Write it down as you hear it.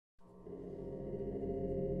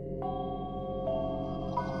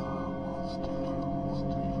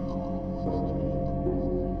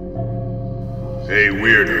Hey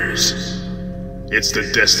weirdos, it's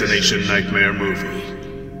the Destination Nightmare movie.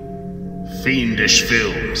 Fiendish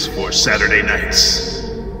films for Saturday nights.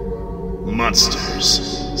 Monsters,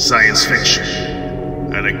 science fiction,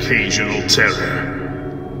 and occasional terror.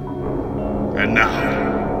 And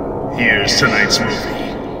now, here's tonight's movie.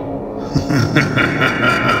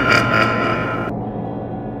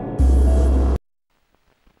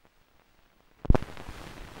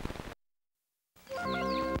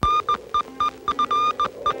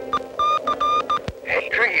 Hey,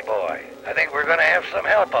 Tricky Boy, I think we're gonna have some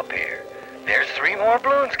help up here. There's 3 more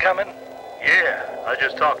balloons coming. Yeah, I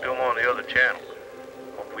just talked to him on the other channel.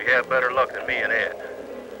 Hope we have better luck than me and Ed.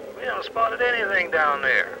 We haven't spotted anything down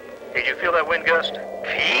there. Did you feel that wind gust?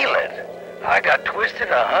 Feel it? I got twisted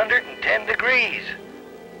 110 degrees.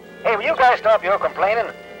 Hey, will you guys stop your complaining?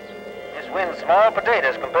 This wind's small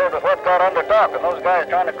potatoes compared with what got under dock and those guys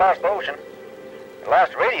trying to cross the ocean. The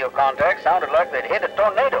last radio contact sounded like they'd hit a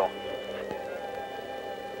tornado.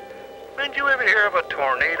 Did you ever hear of a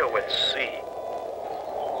tornado with C?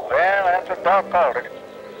 Well, that's what Doc called it.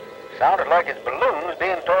 Sounded like his balloon was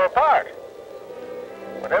being tore apart.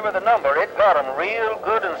 Whatever the number, it got 'em real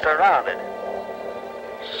good and surrounded.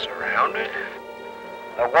 Surrounded?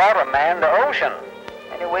 The water, man, the ocean.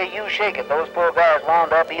 Any way you shake it, those poor guys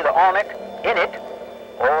wound up either on it, in it,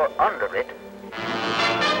 or under it.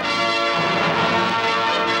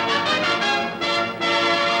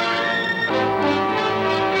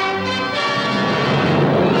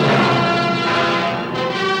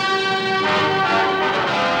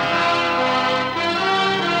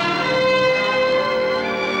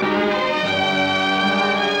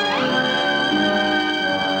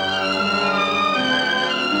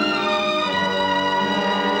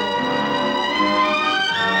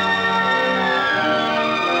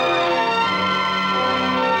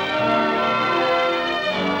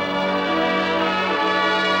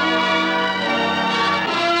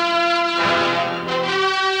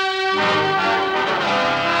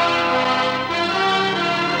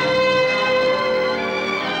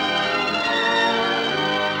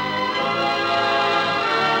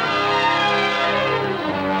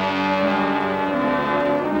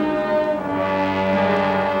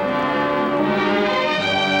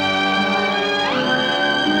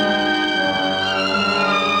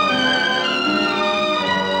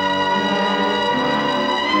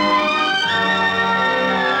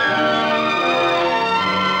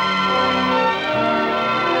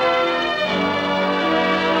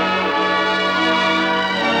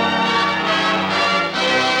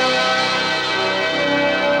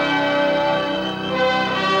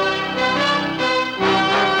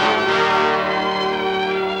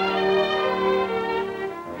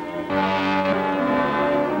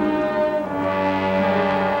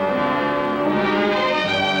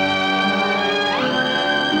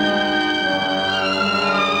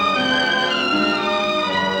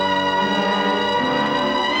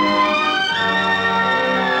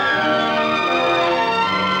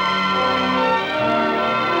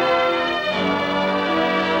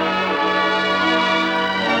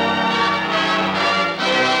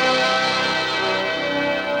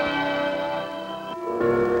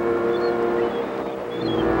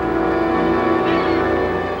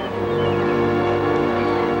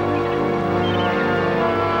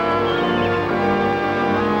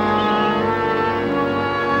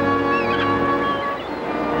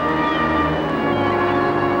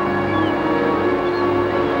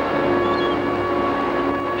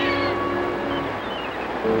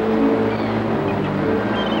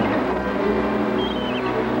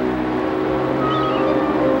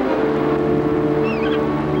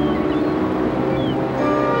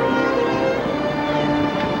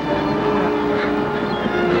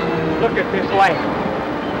 Look at this land.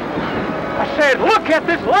 I said, look at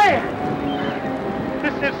this land.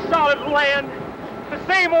 This is solid land. The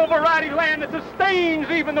same overriding land that sustains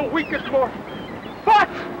even the weakest mortal. But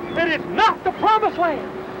it is not the promised land.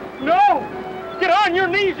 No. Get on your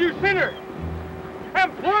knees, you sinner,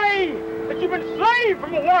 and pray that you've been saved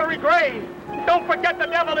from a watery grave. Don't forget the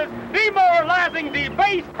devil is demoralizing,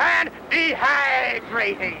 debased, and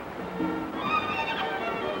dehydrating.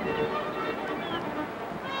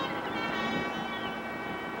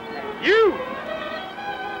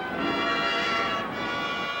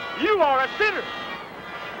 You are a sinner.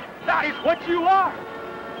 That is what you are.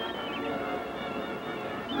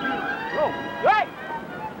 Oh, hey!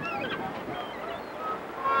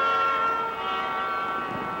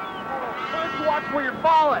 Let's watch where you're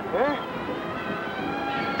falling. Huh?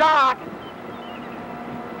 Doc!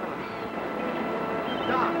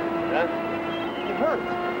 Doc! Huh?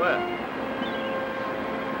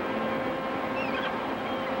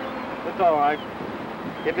 all right.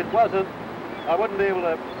 If it wasn't, I wouldn't be able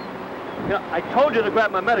to... You know, I told you to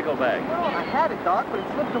grab my medical bag. Well, I had it, Doc, but it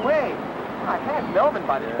slipped away. I had Melvin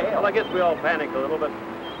by the tail. Well, I guess we all panicked a little, but...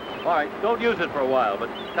 All right, don't use it for a while, but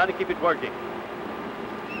try to keep it working.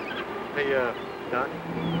 Hey, Doc,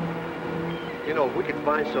 you know, if we could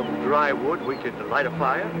find some dry wood, we could light a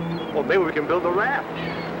fire. Or maybe we can build a raft.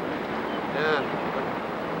 Yeah, but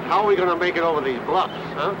how are we gonna make it over these bluffs,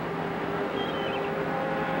 huh?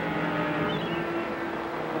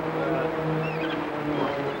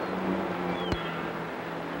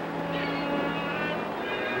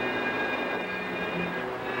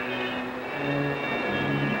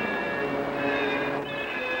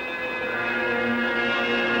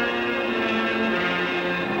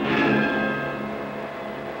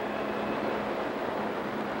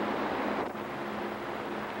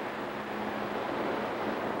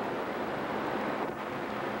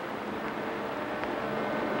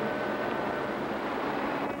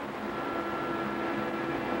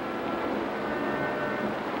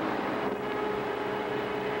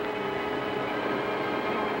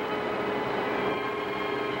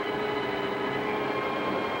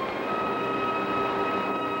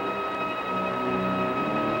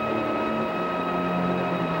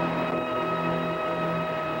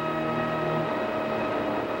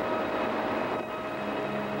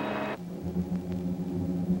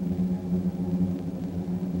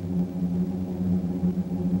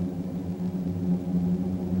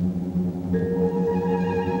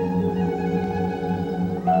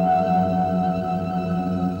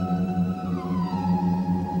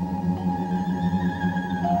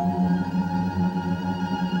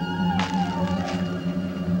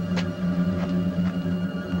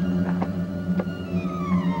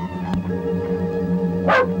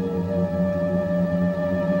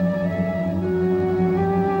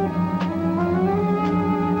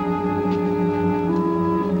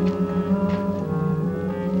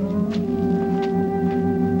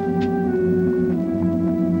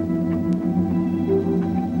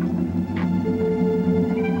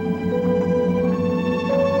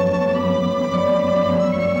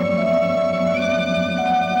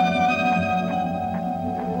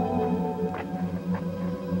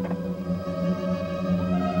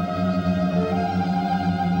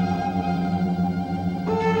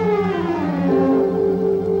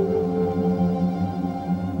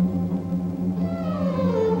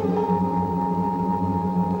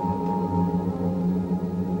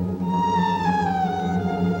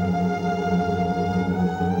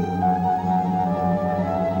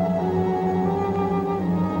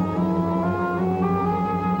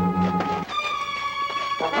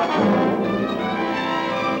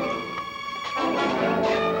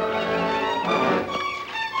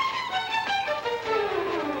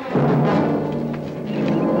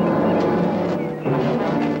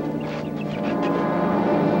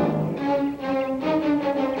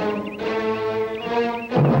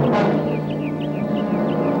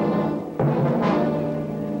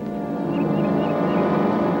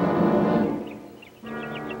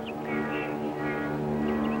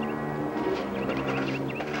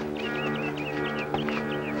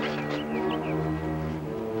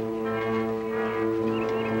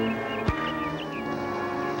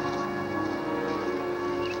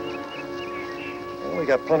 We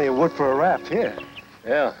got plenty of wood for a raft here.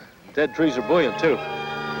 Yeah, dead trees are buoyant, too.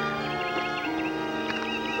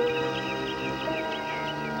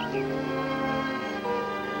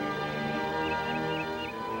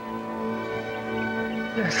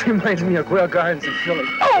 This reminds me of Quail Gardens in Philly.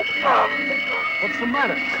 Oh! What's the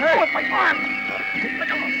matter? Hey! Oh, my arm!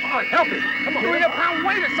 Oh, help me! Come on! 300-pound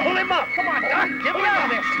weight or so! Pull him up! Come on, Doc! Give me on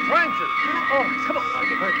this! Francis! Oh, come on!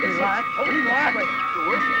 Relax. Relax.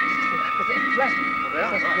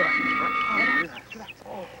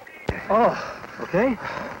 Oh, okay.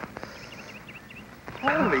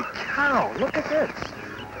 Holy cow, look at this.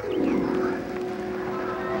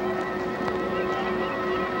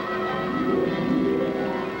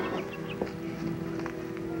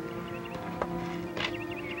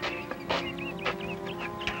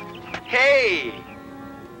 Hey!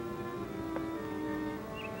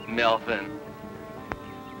 Melvin.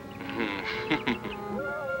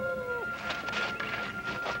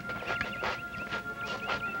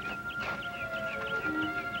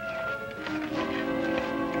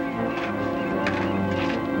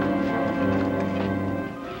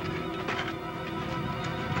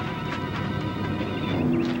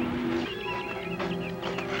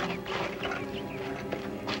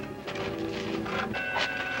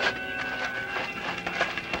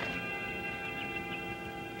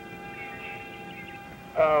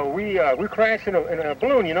 we crashed in a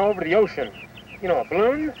balloon, you know, over the ocean. You know, a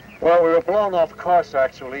balloon? Well, we were blown off course,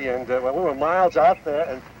 actually, and we were miles out there,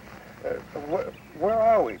 and where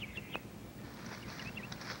are we?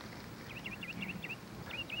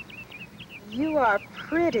 You are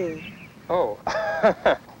pretty. Oh,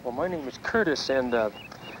 well, my name is Curtis, and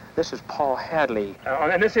this is Paul Hadley.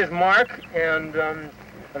 And this is Mark, and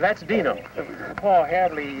that's Dino. Paul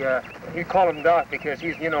Hadley, we call him Doc because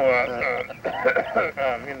he's, you know,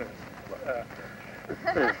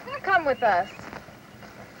 Come with us.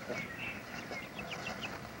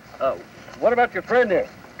 What about your friend here?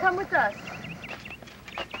 Come with us.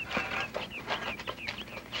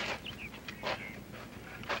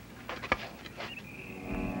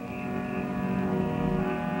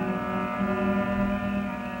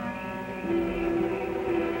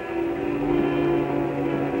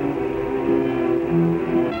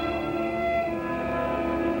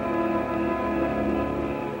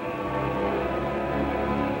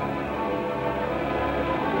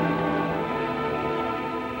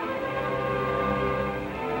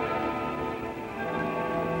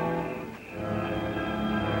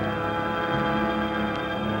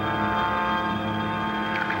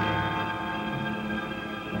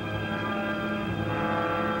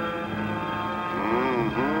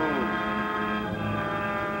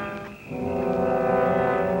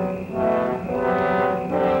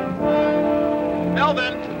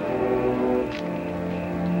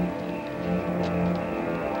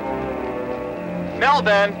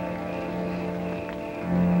 Melvin!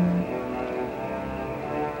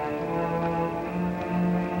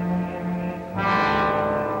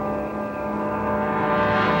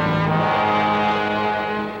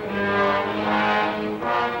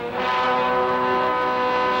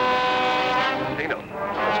 Dino,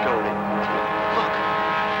 let's go in. Look.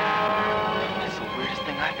 It's the weirdest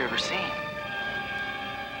thing I've ever seen.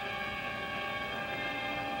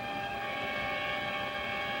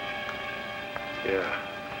 Yeah.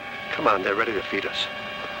 Come on, they're ready to feed us.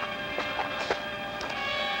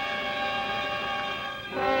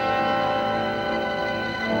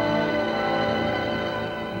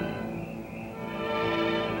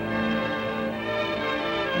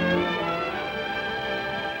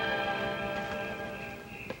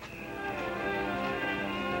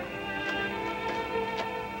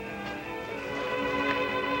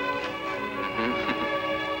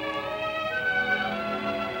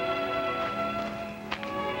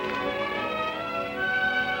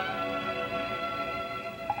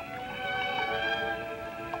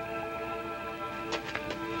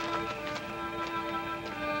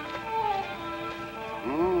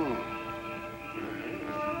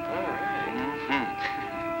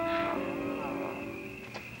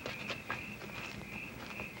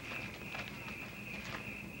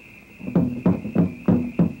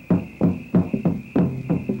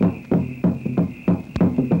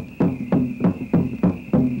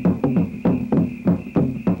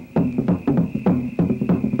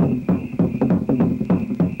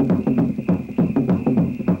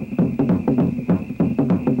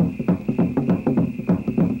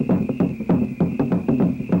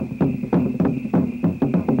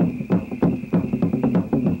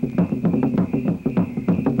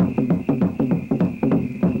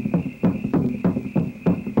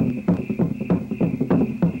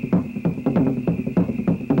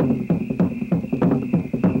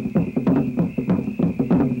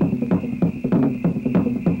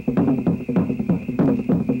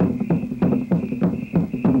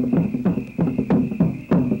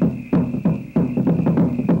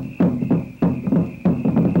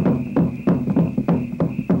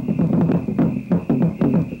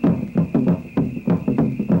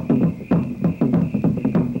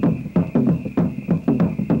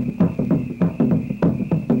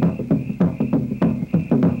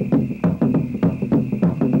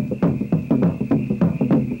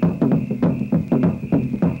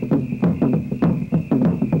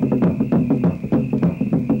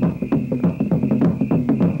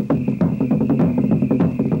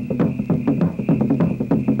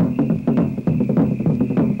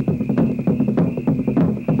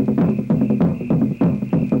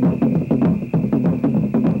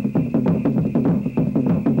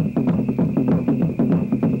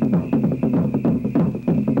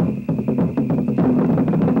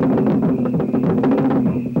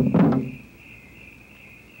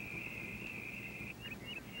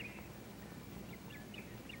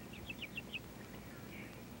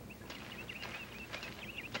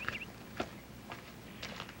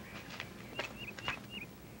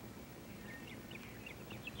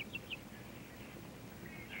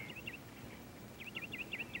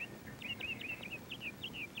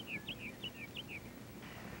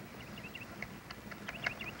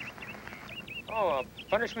 Oh,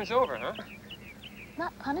 punishment's over, huh?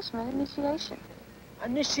 Not punishment, initiation.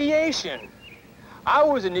 Initiation. I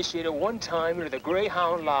was initiated one time into the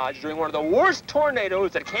Greyhound Lodge during one of the worst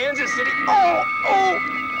tornadoes at Kansas City. Oh!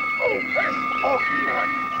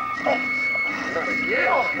 Not again.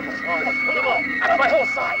 Come on. That's my whole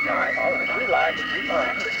side. All right. Relax.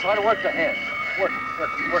 Try to work the hands. Work.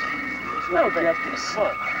 No, Jeff. Come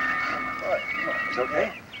on. All right. Come on. It's okay?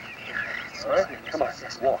 All right. Come on.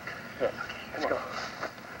 Walk. Here. Let's go. All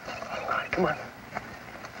right. Come on.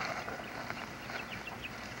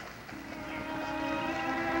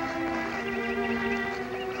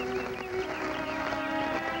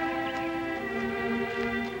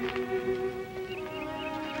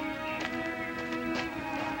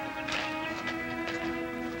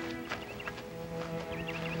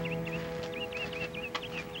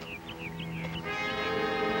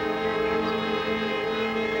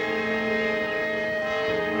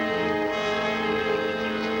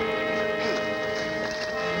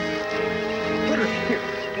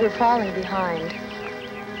 We're falling behind.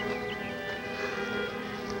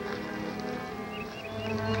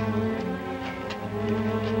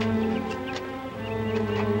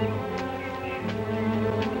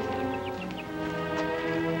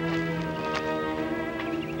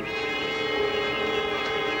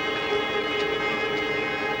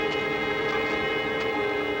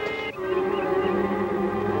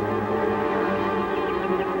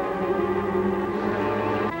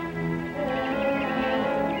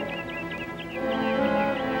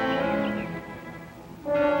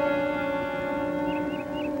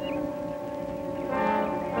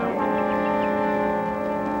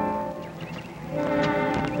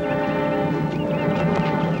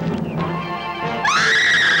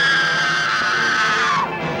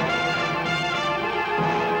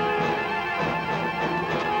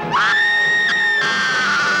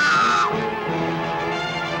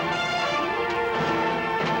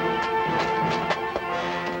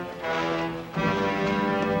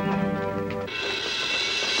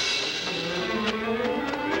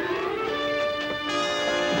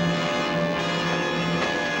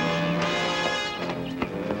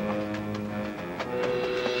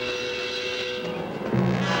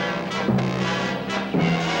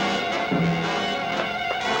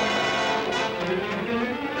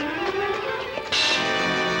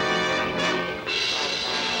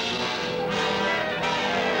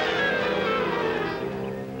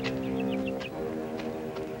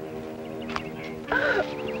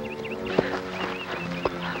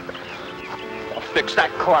 Fix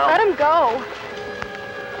that clown. Let him go.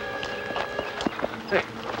 Hey,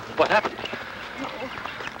 what happened?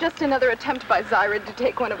 Just another attempt by Zyrid to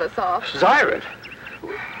take one of us off. Zyrid?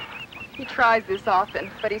 He tries this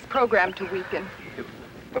often, but he's programmed to weaken.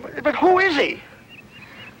 But who is he?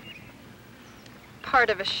 Part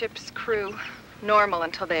of a ship's crew. Normal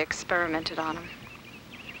until they experimented on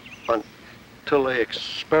him. Until they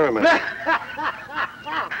experiment.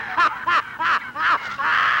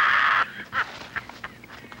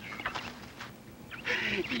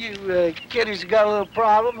 You kiddies got a little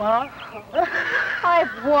problem, huh? I've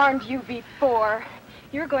warned you before.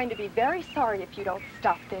 You're going to be very sorry if you don't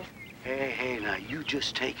stop this. Hey, now you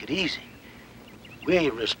just take it easy. We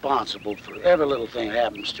ain't responsible for every little thing that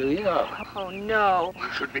happens to you. Oh, no.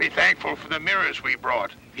 You should be thankful for the mirrors we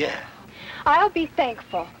brought. Yeah. I'll be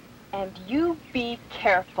thankful, and you be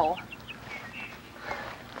careful.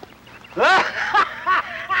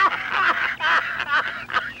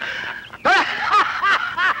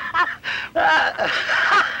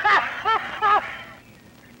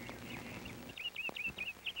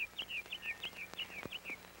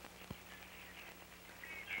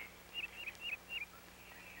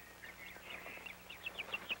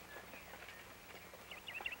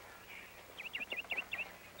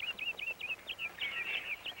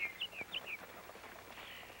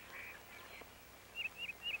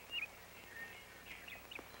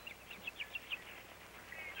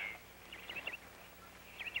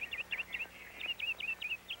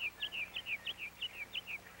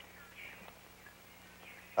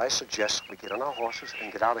 I suggest we get on our horses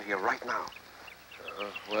and get out of here right now.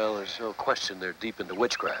 Well, there's no question they're deep into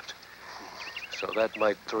witchcraft. So that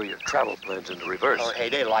might throw your travel plans into reverse. Oh, hey,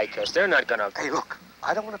 they like us. They're not gonna... Hey, look,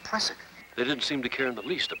 I don't want to press it. They didn't seem to care in the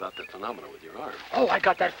least about that phenomenon with your arm. Oh, I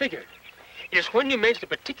got that figured. It is when you make a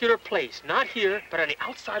particular place, not here, but on the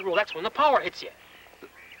outside world, that's when the power hits you.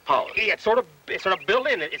 Power? Yeah, it's sort of built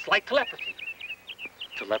in. It's like telepathy.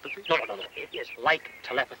 Telepathy? No. It is like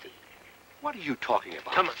telepathy. What are you talking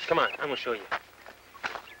about? Come on. I'm gonna show you.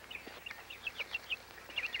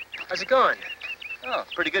 How's it going? Oh,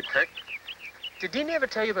 pretty good, Kirk. Did Dean ever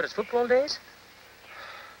tell you about his football days?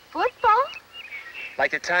 Like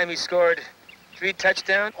the time he scored 3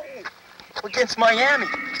 touchdowns against Miami.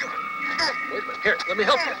 Wait a minute. Here, let me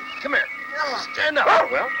help you. Come here. Stand up.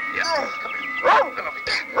 Well, yeah. Come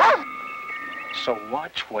here. So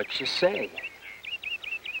watch what you say.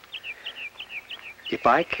 If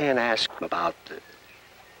I can't ask about...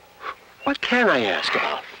 what can I ask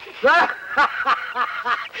about?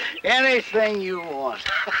 Anything you want.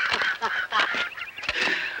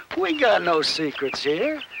 We got no secrets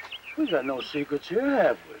here. We got no secrets here,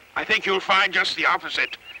 have we? I think you'll find just the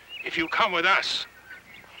opposite if you come with us.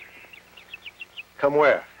 Come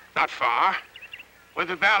where? Not far. Where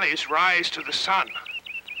the valleys rise to the sun.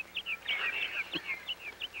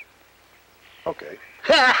 Okay.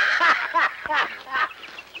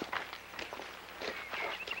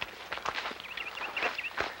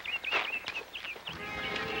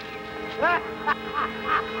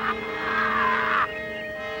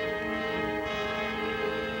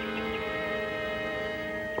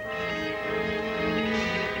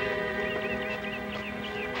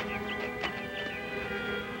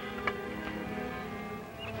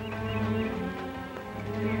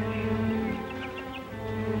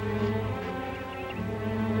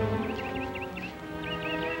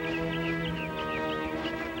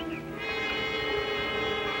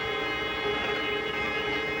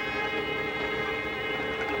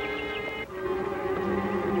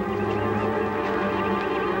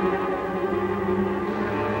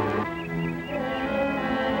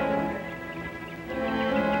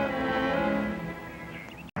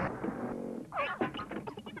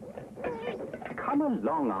 Come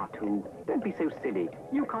along, R2. Don't be so silly.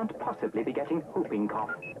 You can't possibly be getting whooping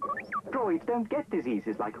cough. Droids don't get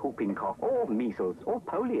diseases like whooping cough, or measles, or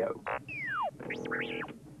polio.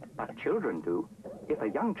 But children do. If a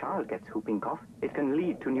young child gets whooping cough, it can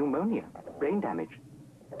lead to pneumonia, brain damage,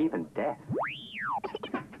 even death.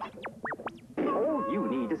 All you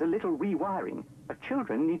need is a little rewiring. But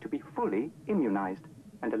children need to be fully immunized.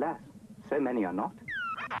 And alas, so many are not.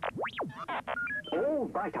 All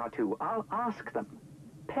right, R2, I'll ask them.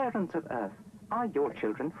 Parents of Earth, are your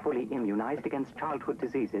children fully immunized against childhood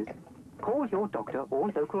diseases? Call your doctor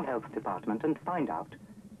or local health department and find out.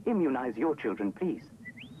 Immunize your children, please.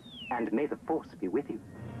 And may the Force be with you.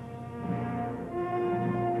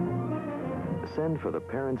 Send for the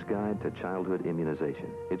Parent's Guide to Childhood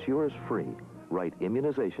Immunization. It's yours free. Write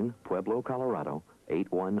Immunization, Pueblo, Colorado,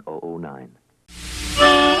 81009.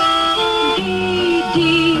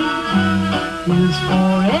 D is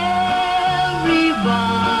for everybody,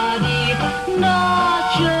 not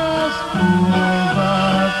just for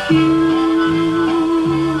the few.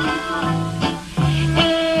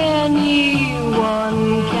 Anyone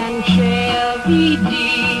can share VD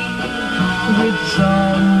with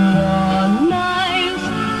someone nice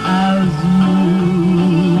as you.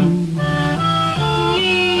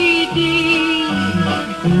 VD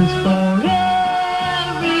is for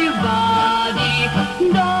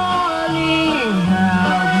darling,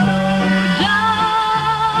 have no doubt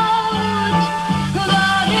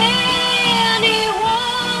that anyone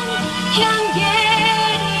can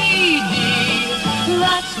get ED.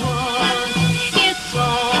 That's what it's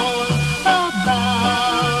all about.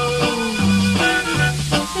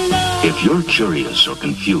 If you're curious or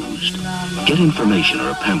confused, get information or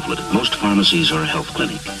a pamphlet at most pharmacies or a health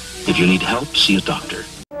clinic. If you need help, see a doctor.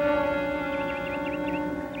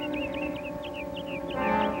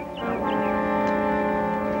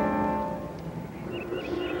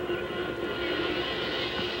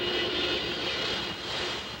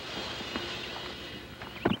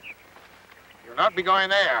 Not be going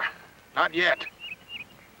there. Not yet.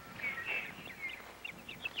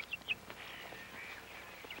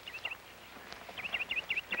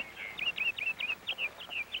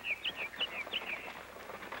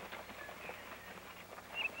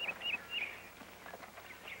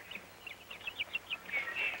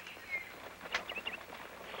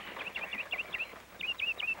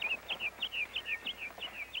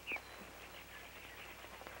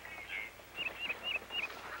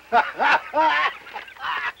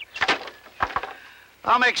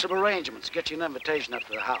 I'll make some arrangements, get you an invitation up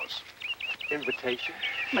to the house. Invitation?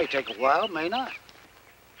 May take a while, may not.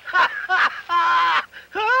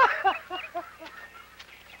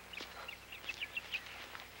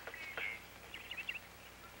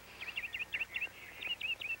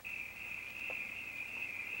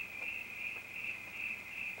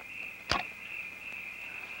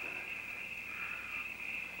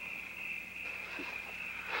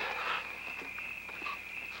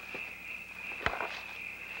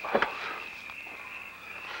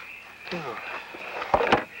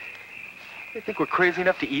 You think we're crazy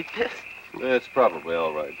enough to eat this? It's probably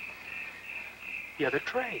all right. the other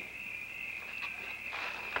tray.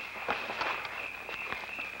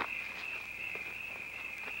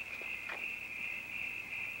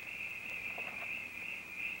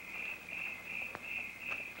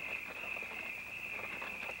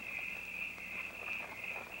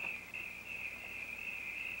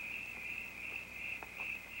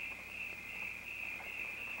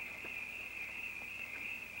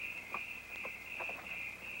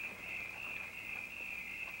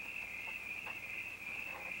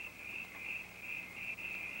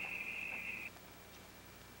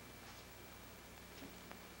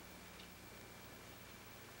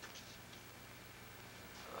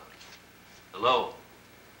 Hello?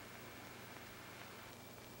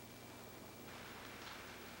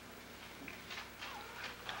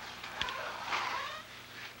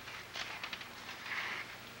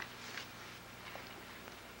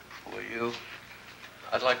 Who are you?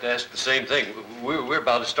 I'd like to ask the same thing. We're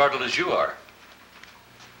about as startled as you are.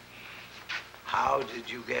 How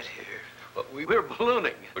did you get here? Well, we're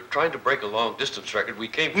ballooning. We're trying to break a long-distance record. We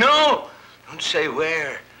came... No! Don't say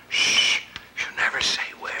where. Shh. You never say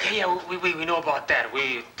where. Yeah, we know about that.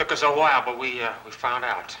 It took us a while, but we found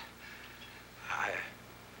out.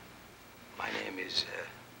 My name is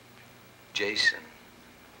Jason.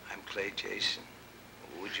 I'm Clay Jason.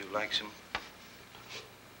 Would you like some?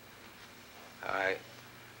 I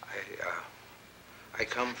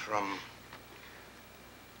come from...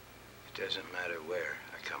 It doesn't matter where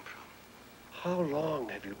I come from. How long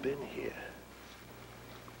have you been here?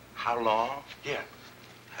 How long? Yeah.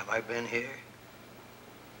 Have I been here?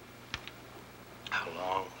 How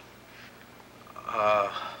long?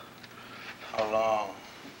 How long?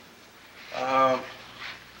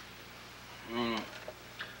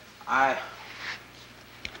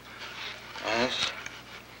 Yes.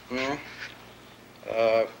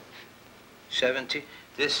 70.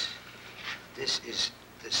 This is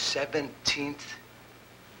the 17th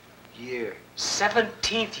year.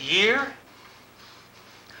 17th year?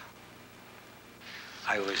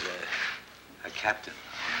 I was a captain on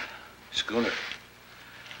a schooner.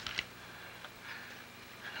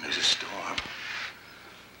 And there's a storm.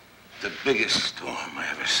 The biggest storm I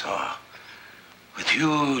ever saw. With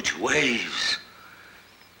huge waves.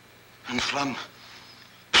 And flung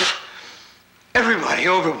everybody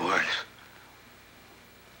overboard.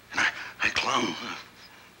 And I clung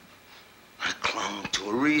to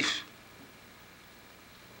a reef.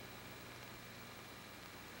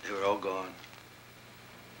 They were all gone.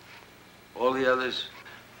 All the others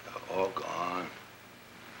are all gone.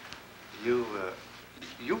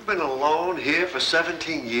 You've been alone here for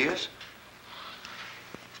 17 years?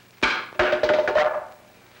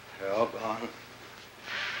 They're all gone.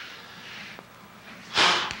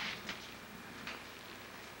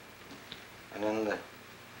 And in the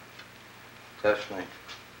deafening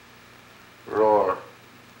roar,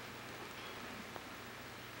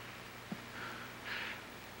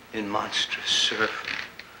 in monstrous surf,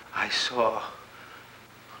 I saw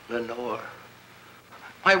Lenore.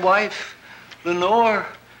 My wife, Lenore.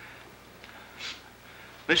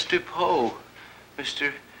 Mr. Poe,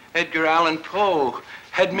 Mr. Edgar Allan Poe,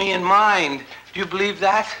 had me in mind. Do you believe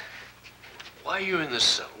that? Why are you in this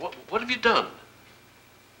cell? What have you done?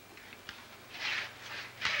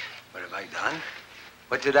 What have I done?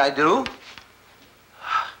 What did I do?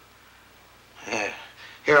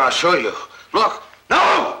 Here, I'll show you. Look.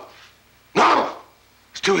 No! No!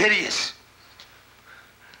 It's too hideous.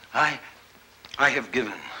 I have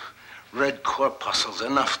given red corpuscles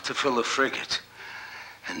enough to fill a frigate.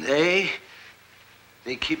 And they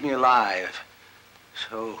keep me alive.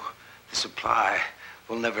 So the supply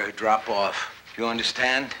will never drop off. Do you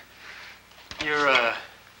understand? You're a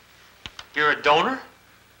donor?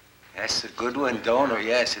 That's a good one, donor.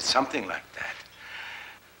 Yes, it's something like that.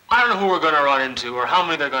 I don't know who we're going to run into or how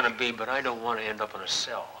many they're going to be, but I don't want to end up in a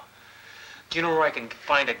cell. Do you know where I can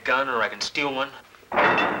find a gun or I can steal one?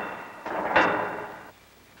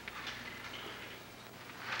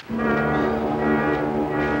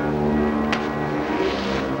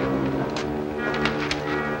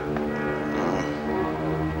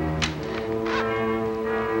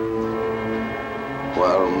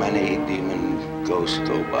 While many demon ghosts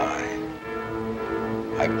go by,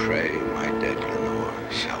 I pray my dead Lenore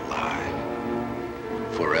shall lie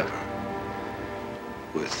forever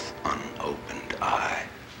with unopened eye.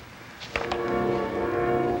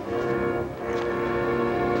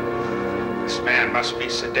 This man must be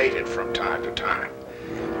sedated from time to time.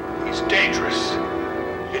 He's dangerous.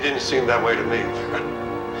 He didn't seem that way to me.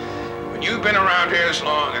 When you've been around here as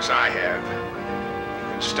long as I have,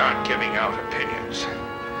 you can start giving out opinions.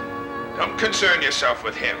 Don't concern yourself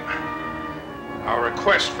with him. Our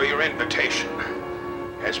request for your invitation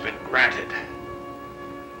has been granted.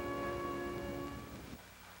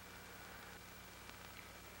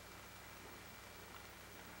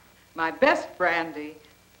 My best brandy,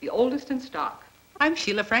 the oldest in stock. I'm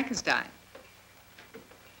Sheila Frankenstein.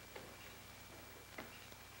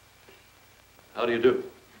 How do you do?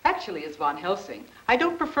 Actually, it's Von Helsing. I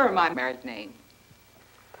don't prefer my married name.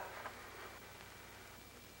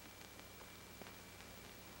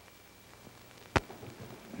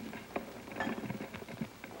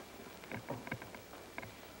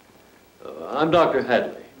 I'm Dr.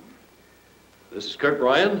 Hadley. This is Kurt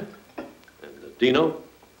Bryan and Dino,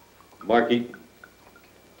 Mark Eaton.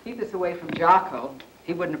 Keep this away from Jocko.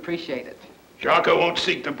 He wouldn't appreciate it. Jocko won't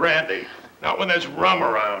seek the brandy, not when there's rum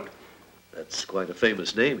around. That's quite a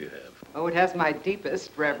famous name you have. Oh, it has my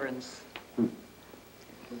deepest reverence.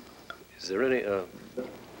 Is there any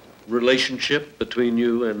relationship between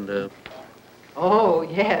you and... Oh,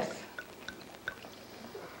 yes.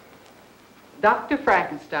 Dr.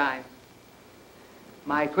 Frankenstein.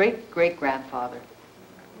 My great-great-grandfather.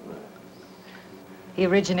 He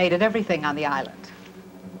originated everything on the island,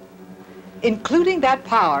 including that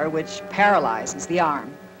power which paralyzes the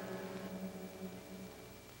arm.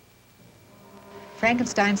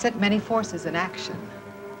 Frankenstein set many forces in action,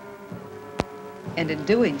 and in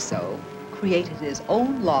doing so, created his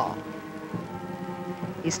own law.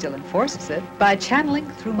 He still enforces it by channeling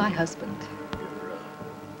through my husband.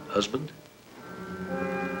 Your husband?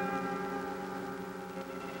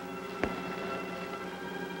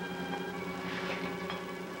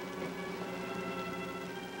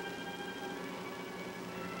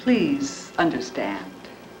 Please understand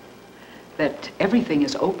that everything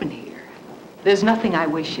is open here. There's nothing I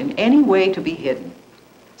wish in any way to be hidden.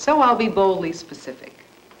 So I'll be boldly specific.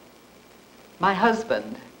 My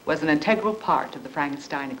husband was an integral part of the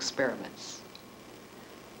Frankenstein experiments.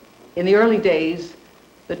 In the early days,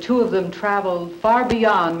 the two of them traveled far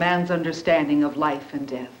beyond man's understanding of life and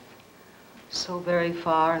death. So very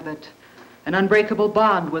far that an unbreakable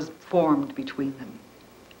bond was formed between them.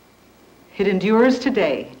 It endures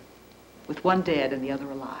today, with one dead and the other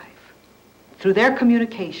alive. Through their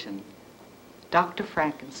communication, Dr.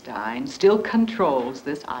 Frankenstein still controls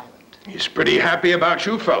this island. He's pretty happy about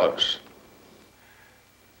you fellows.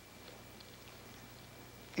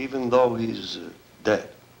 Even though he's dead?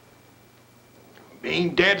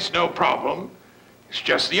 Being dead's no problem. It's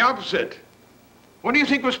just the opposite. What do you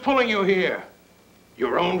think was pulling you here?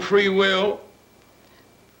 Your own free will?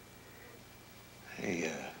 Hey,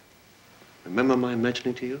 remember my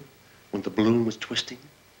mentioning to you when the balloon was twisting?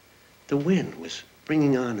 The wind was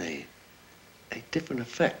bringing on a different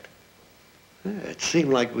effect. Yeah, it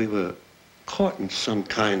seemed like we were caught in some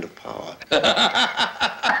kind of power.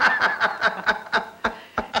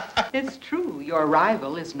 It's true, your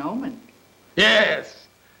rival is an omen. Yes,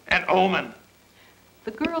 an omen.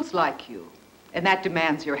 The girls like you, and that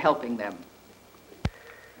demands your helping them.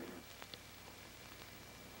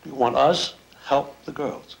 You want us help the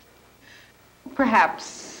girls? Perhaps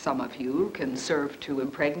some of you can serve to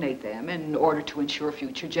impregnate them in order to ensure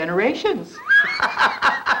future generations.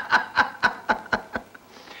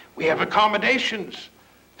 We have accommodations,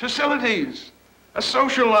 facilities, a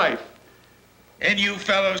social life. And you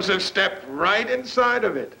fellows have stepped right inside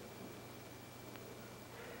of it.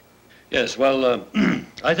 Yes, well,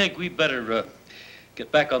 I think we better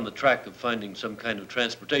get back on the track of finding some kind of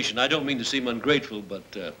transportation. I don't mean to seem ungrateful,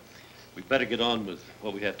 but we better get on with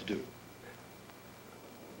what we have to do.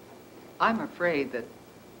 I'm afraid that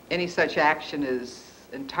any such action is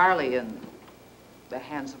entirely in the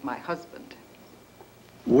hands of my husband.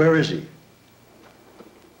 Where is he?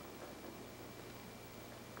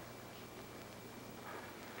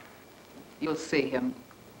 You'll see him.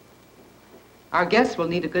 Our guests will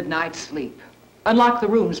need a good night's sleep. Unlock the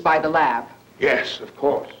rooms by the lab. Yes, of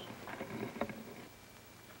course.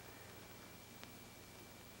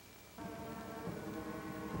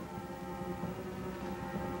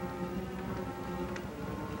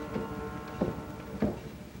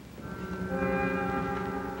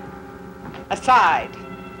 Aside.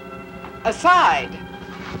 Aside.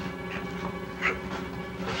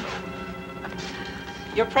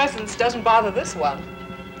 Your presence doesn't bother this one.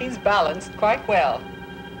 He's balanced quite well.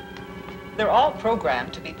 They're all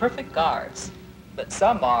programmed to be perfect guards, but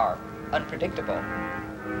some are unpredictable.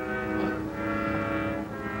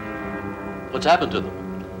 What's happened to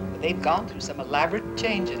them? They've gone through some elaborate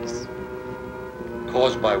changes.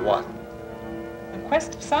 Caused by what? The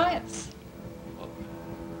quest of science.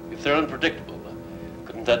 If they're unpredictable,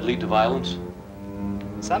 couldn't that lead to violence?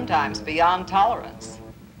 Sometimes beyond tolerance.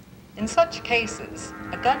 In such cases,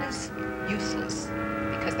 a gun is useless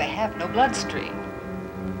because they have no bloodstream.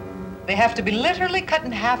 They have to be literally cut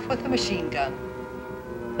in half with a machine gun.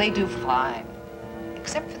 They do fine,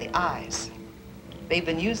 except for the eyes. They've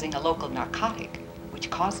been using a local narcotic, which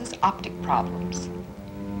causes optic problems.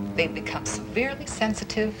 They've become severely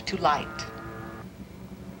sensitive to light.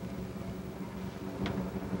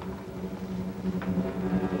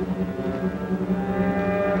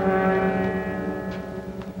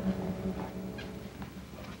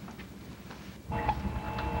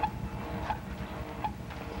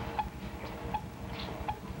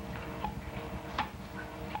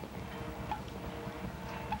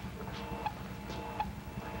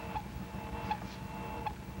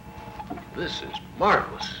 This is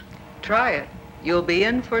marvelous. Try it. You'll be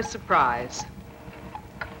in for a surprise.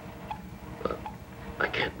 I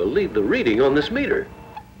can't believe the reading on this meter.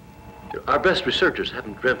 You know, our best researchers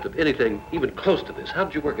haven't dreamt of anything even close to this. How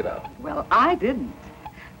did you work it out? Well, I didn't.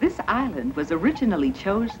 This island was originally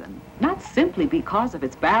chosen not simply because of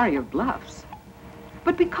its barrier bluffs,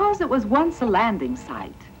 but because it was once a landing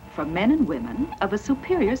site for men and women of a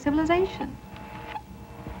superior civilization.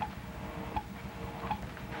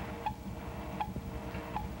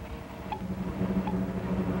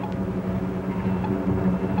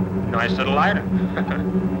 Nice little item.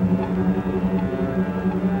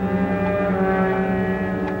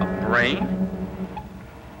 A brain?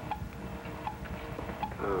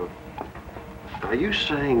 Are you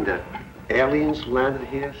saying that aliens landed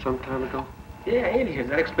here some time ago? Yeah, aliens.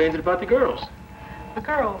 That explains it about the girls. The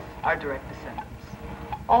girls are direct descendants,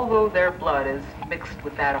 although their blood is mixed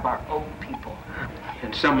with that of our own people.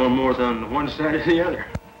 And some are more on one side or the other.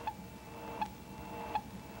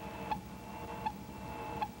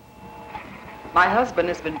 My husband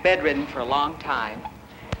has been bedridden for a long time.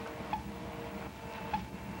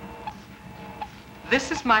 This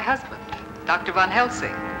is my husband, Dr. Van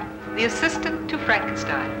Helsing, the assistant to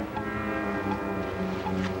Frankenstein.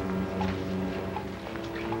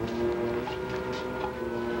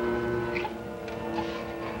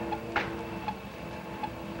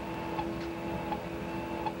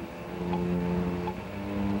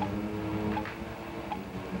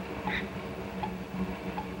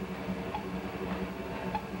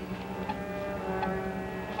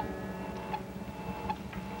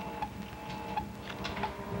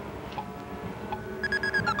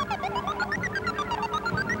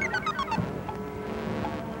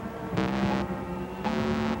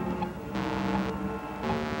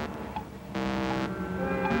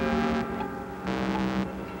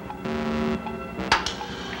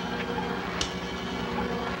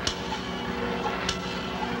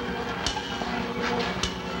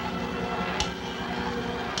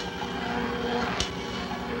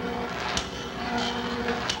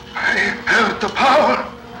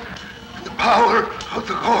 The power of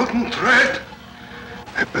the golden thread.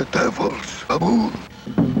 A bedevil's baboon.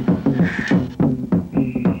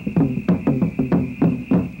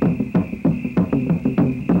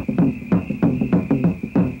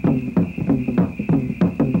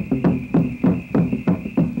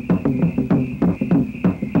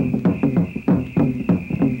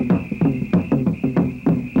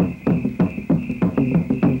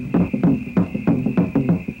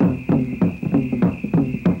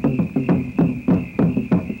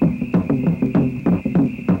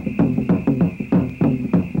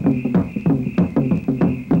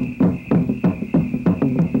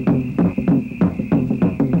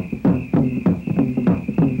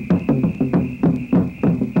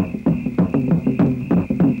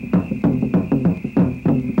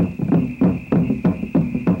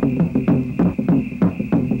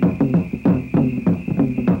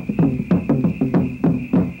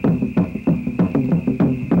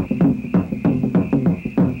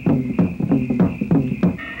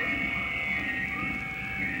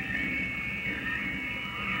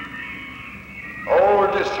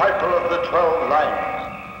 disciple of the 12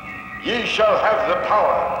 lions, ye shall have the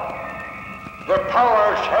power. The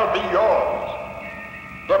power shall be yours.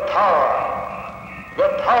 The power, the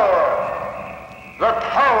power, the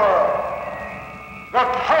power, the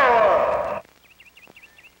power.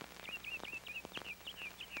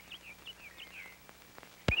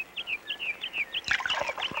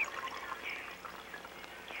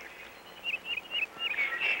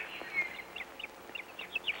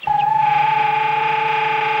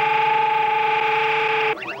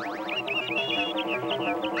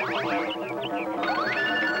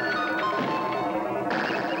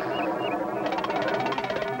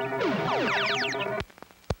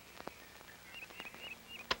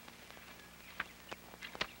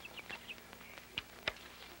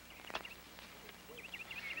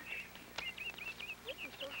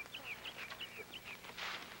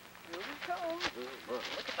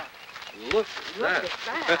 Look at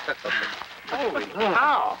that. Holy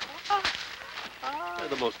cow. They're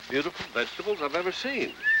the most beautiful vegetables I've ever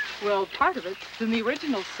seen. Well, part of it's in the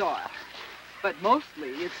original soil, but mostly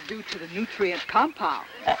it's due to the nutrient compound.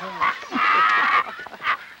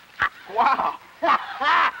 Wow.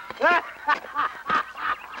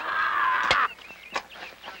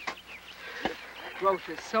 Growth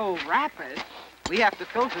is so rapid, we have to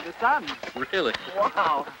filter the sun. Really?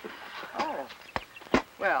 Wow. Oh.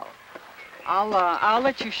 Well, I'll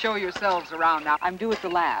let you show yourselves around now. I'm due at the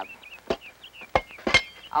lab.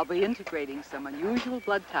 I'll be integrating some unusual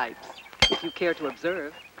blood types, if you care to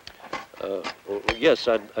observe. Well, yes,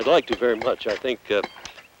 I'd like to very much. I think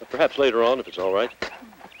perhaps later on, if it's all right.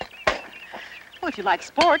 Well, if you like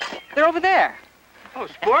sports, they're over there. Oh,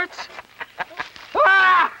 sports?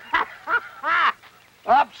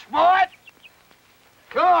 Up, sport?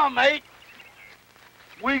 Come on, mate.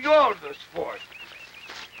 We go to the sport.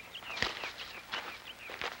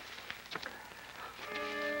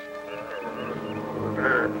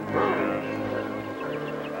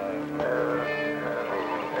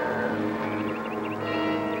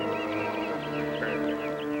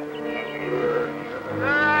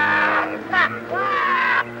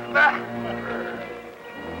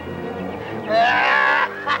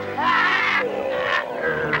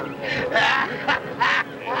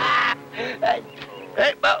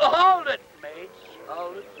 Hey, but hold it, mates.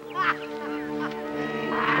 Hold it.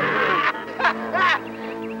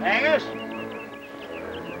 Angus?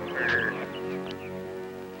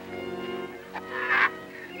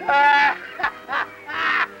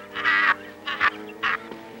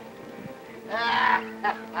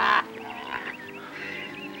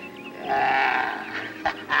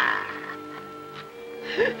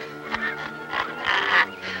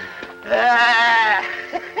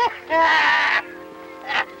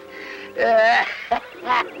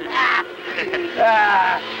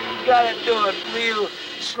 Gotta do it real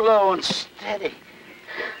slow and steady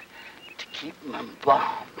to keep them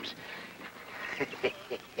embalmed.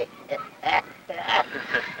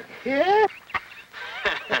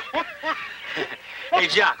 Hey,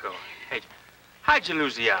 Jocko. Hey, how'd you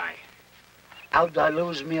lose the eye? How'd I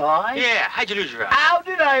lose me eye? Yeah, how'd you lose your eye? How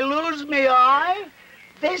did I lose me eye?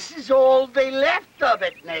 This is all they left of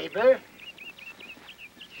it, neighbor.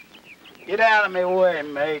 Get out of my way,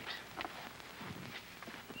 mate.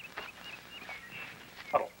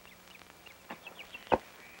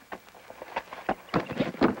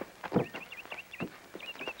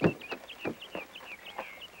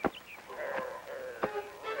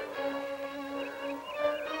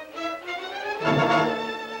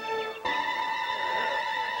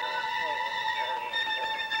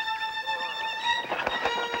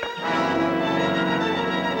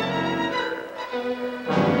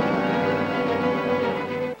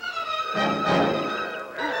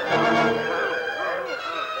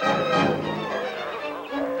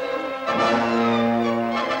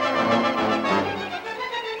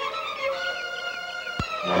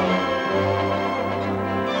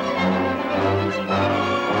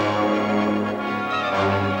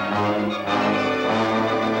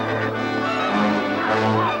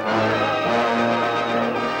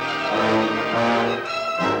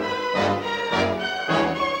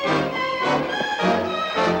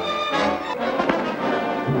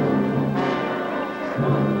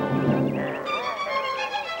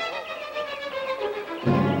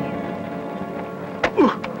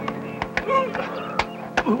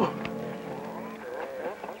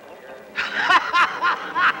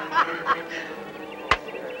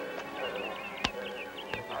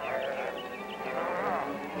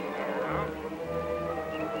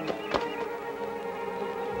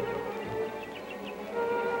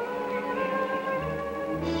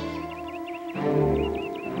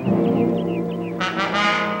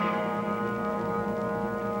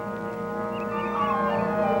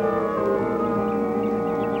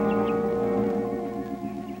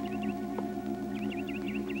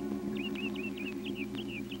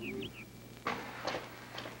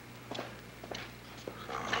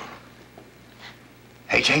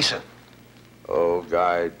 Hey, Jason. O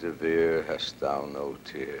Guy de Vere, hast thou no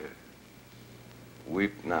tear?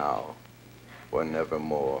 Weep now, or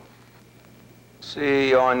nevermore.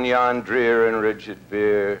 See on yon drear and rigid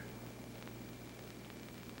bier,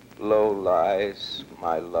 low lies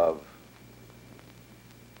my love,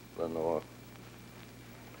 Lenore.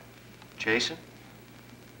 Jason?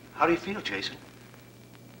 How do you feel, Jason?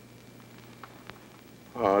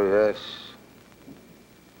 Oh, yes.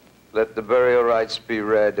 Let the burial rites be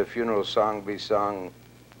read, a funeral song be sung,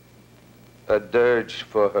 a dirge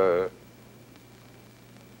for her.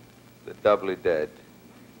 the doubly dead.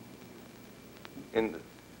 In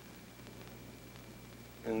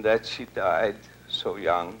that she died so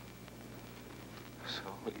young.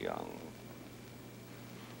 So young.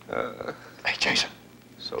 Hey, Jason.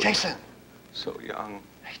 So Jason. So young.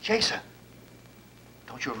 Hey, Jason.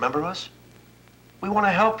 Don't you remember us? We want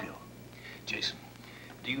to help you. Jason,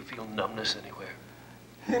 do you feel numbness anywhere?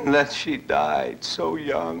 In that she died so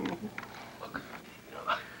young. Look, you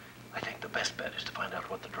know, I think the best bet is to find out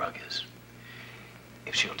what the drug is.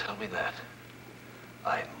 If she'll tell me that,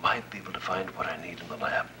 I might be able to find what I need in the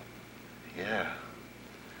lab. Yeah.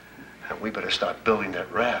 And we better start building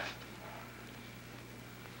that raft.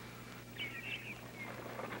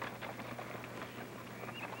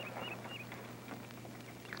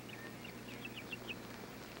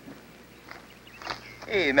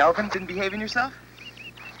 Hey, Melvin, been behaving yourself?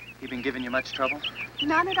 He been giving you much trouble?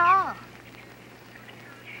 None at all.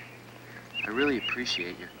 I really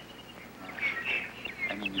appreciate you.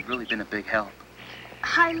 I mean, you've really been a big help.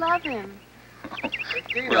 I love him. Hey,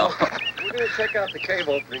 Dino, we're going to check out the cave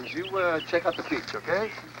openings. You check out the beach,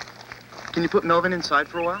 okay? Can you put Melvin inside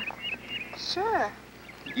for a while? Sure.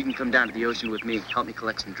 You can come down to the ocean with me. Help me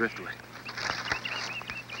collect some driftwood.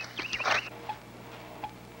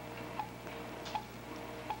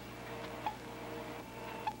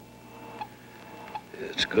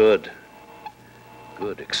 It's good.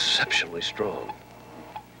 Good, exceptionally strong.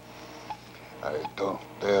 I don't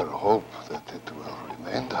dare hope that it will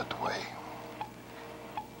remain that way.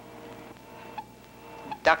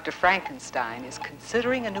 Dr. Frankenstein is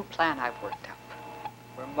considering a new plan I've worked up.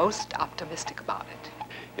 We're most optimistic about it.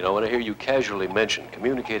 You know, when I hear you casually mention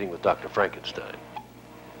communicating with Dr. Frankenstein,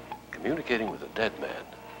 communicating with a dead man,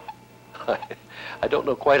 I don't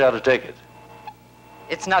know quite how to take it.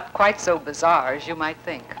 It's not quite so bizarre as you might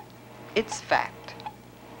think. It's fact.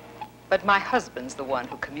 But my husband's the one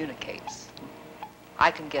who communicates.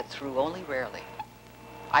 I can get through only rarely.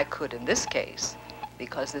 I could in this case,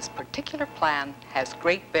 because this particular plan has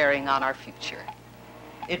great bearing on our future.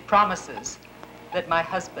 It promises that my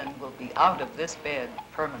husband will be out of this bed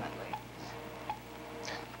permanently.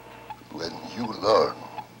 When you learn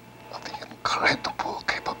of the incredible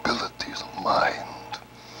capabilities of mind,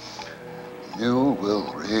 you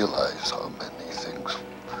will realize how many things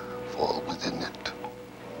fall within it.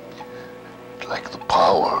 Like the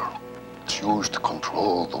power it's used to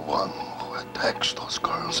control the one who attacks those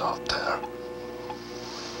girls out there.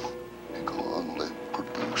 They can only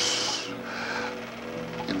produce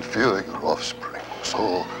inferior offspring,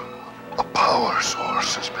 so a power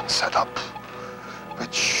source has been set up,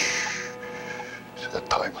 which at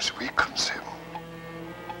times weakens him.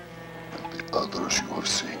 And the others you have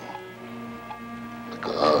seen, the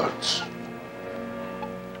guards,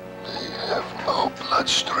 they have no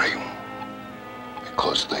bloodstream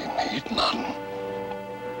because they need none.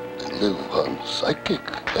 They live on psychic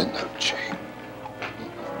energy.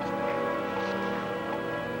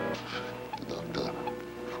 Dr.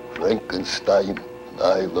 Frankenstein and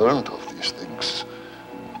I learned of these things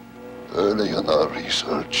early in our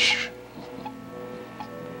research.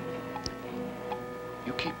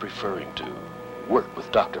 You keep referring to work with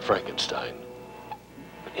Dr. Frankenstein.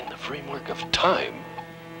 But in the framework of time,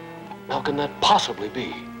 how can that possibly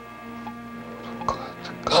be?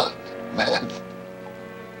 God, man.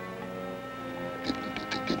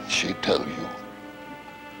 Didn't she tell you?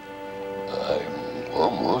 I'm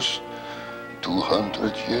almost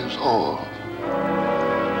 200 years old.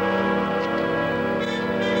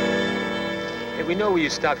 Hey, we know you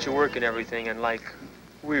stopped your work and everything, and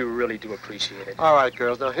we really do appreciate it. All right,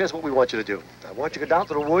 girls, now here's what we want you to do. I want you to go down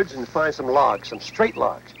to the woods and find some logs, some straight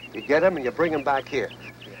logs. You get them and you bring them back here.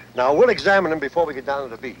 Now, we'll examine them before we get down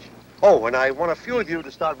to the beach. Oh, and I want a few of you to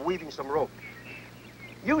start weaving some rope.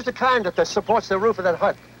 Use the kind that supports the roof of that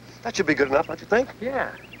hut. That should be good enough, don't you think?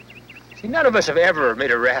 Yeah. See, none of us have ever made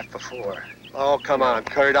a raft before. Oh, come on,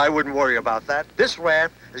 Kurt. I wouldn't worry about that. This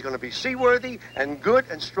raft is going to be seaworthy and good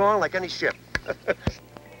and strong like any ship.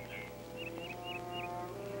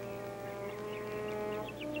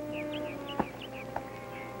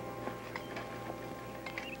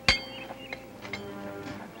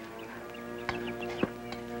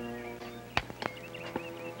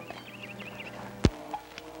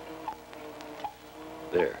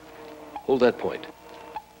 There. Hold that point.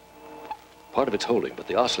 Part of it's holding, but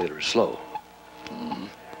the oscillator is slow.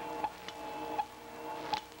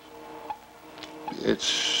 It's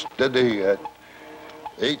steady at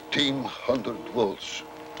 1,800 volts.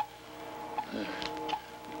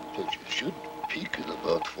 But you should peak at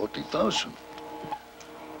about 40,000.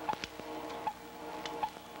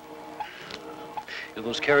 If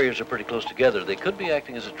those carriers are pretty close together, they could be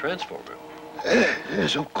acting as a transformer.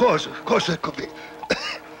 Yes, of course that could be.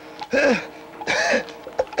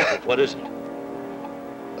 What is it?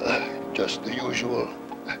 Just the usual.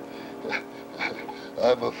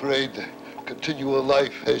 I'm afraid continual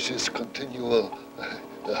life has its continual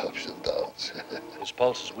ups and downs. His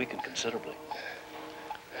pulse is weakened considerably.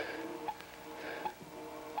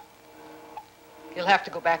 He'll have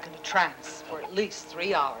to go back into trance for at least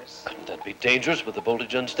 3 hours. Couldn't that be dangerous with the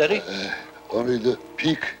voltage unsteady? Only the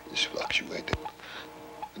peak is fluctuating.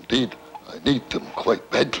 Indeed, I need them quite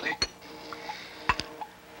badly.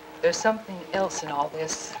 There's something else in all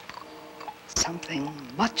this. Something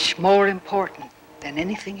much more important than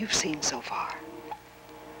anything you've seen so far.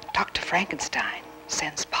 Dr. Frankenstein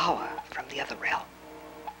sends power from the other realm.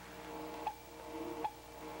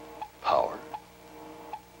 Power?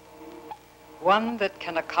 One that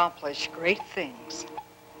can accomplish great things.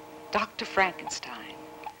 Dr. Frankenstein,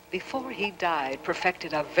 before he died,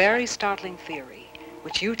 perfected a very startling theory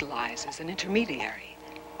which utilizes an intermediary,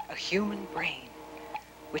 a human brain,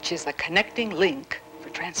 which is the connecting link for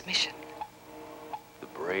transmission. The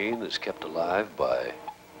brain is kept alive by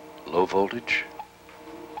low voltage?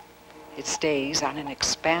 It stays on an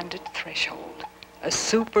expanded threshold, a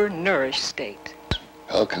super-nourished state.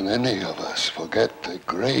 How can any of us forget the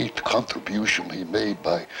great contribution he made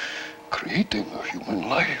by creating a human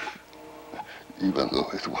life, even though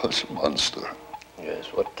it was a monster? Yes,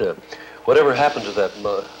 whatever happened to that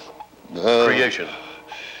creation?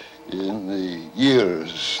 In the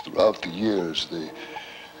years, throughout the years,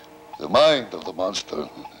 the mind of the monster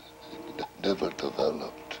never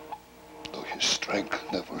developed, though his strength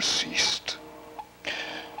never ceased.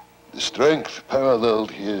 The strength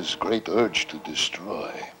paralleled his great urge to destroy.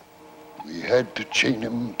 We had to chain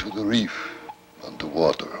him to the reef,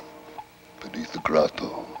 underwater, beneath the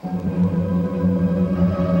grotto.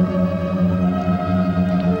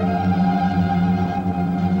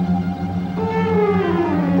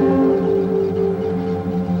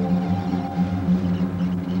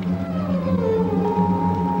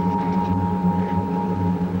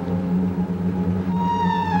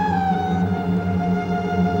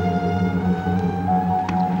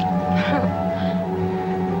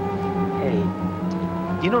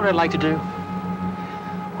 You know what I'd like to do?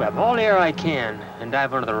 Grab all the air I can and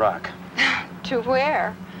dive under the rock. To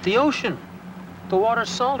where? The ocean. The water's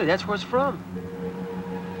salty, that's where it's from.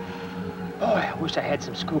 Boy, I wish I had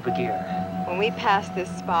some scuba gear. When we pass this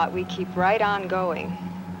spot, we keep right on going.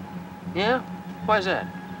 Yeah? Why's that?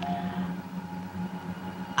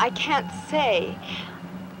 I can't say.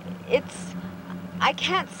 I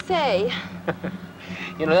can't say.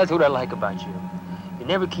 You know, that's what I like about you. You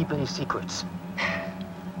never keep any secrets.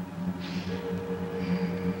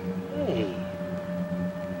 Hey,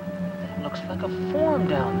 that looks like a form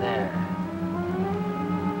down there.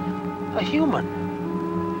 A human.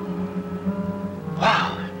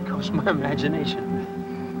 Wow, there goes my imagination.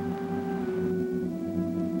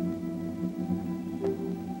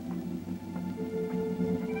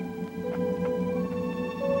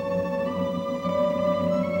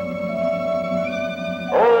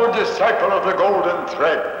 O disciple of the golden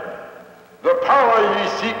thread, the power ye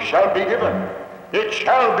seek shall be given. It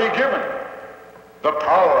shall be given. The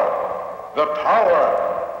power, the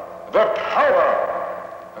power, the power,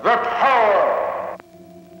 the power.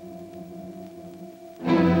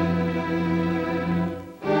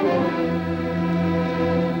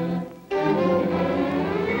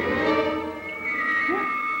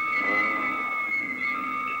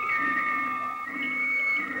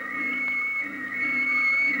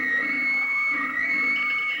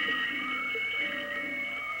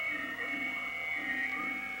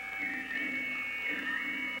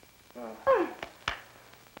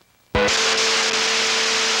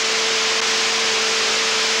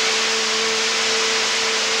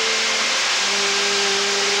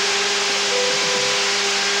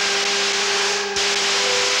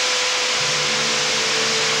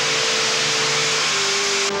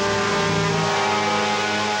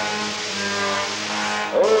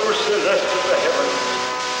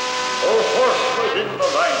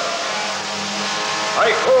 I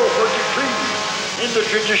call for decree in the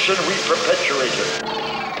tradition we perpetuated.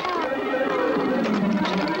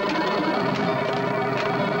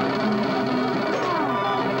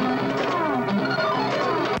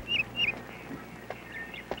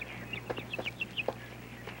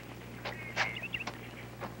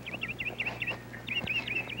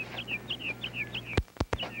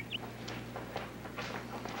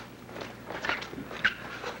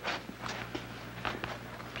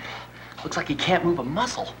 Looks like he can't move a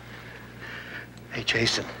muscle. Hey,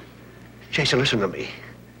 Jason, Jason, listen to me.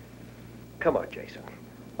 Come on, Jason.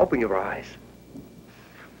 Open your eyes.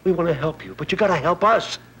 We want to help you, but you gotta help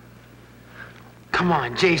us. Come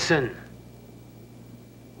on, Jason.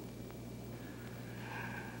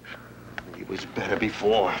 It was better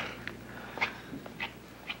before.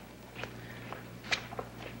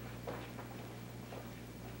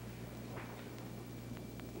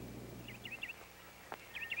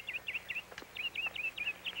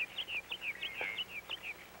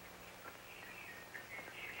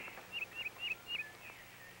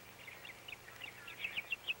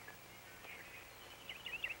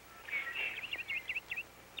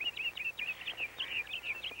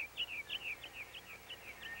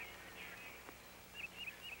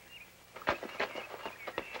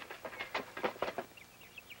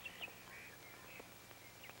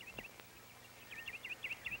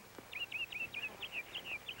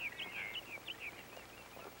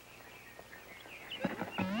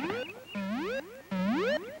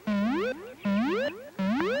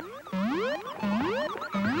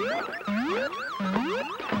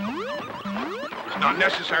 Not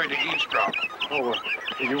necessary to eavesdrop. Oh,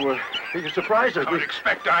 you surprised us. I would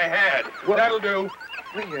expect I had. Well, that'll do.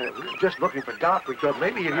 We were just looking for Doc. We thought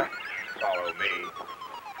maybe you... Follow me.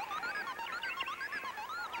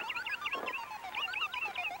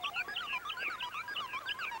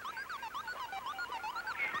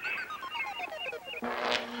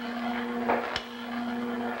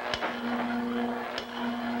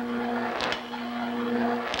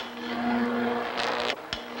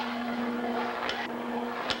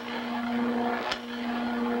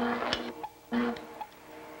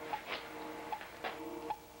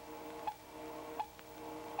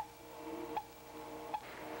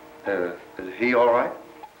 Is he all right?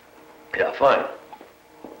 Yeah, fine.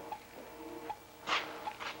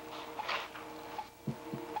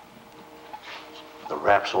 The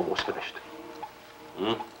raft's almost finished.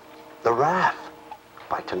 Hmm? The raft.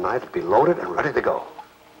 By tonight, it'll be loaded and ready to go.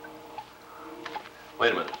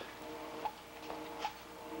 Wait a minute.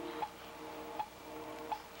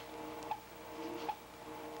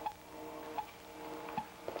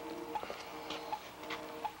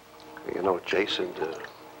 You know, Jason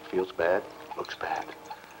feels bad, looks bad.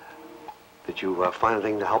 Did you find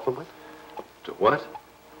anything to help him with? To what?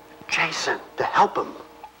 Jason, to help him.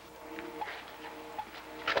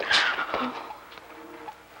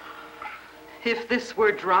 If this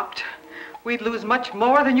were dropped, we'd lose much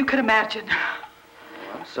more than you could imagine.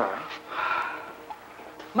 I'm sorry.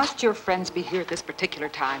 Must your friends be here at this particular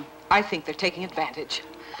time? I think they're taking advantage.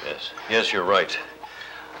 Yes, you're right.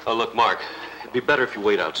 Oh, look, Mark, it'd be better if you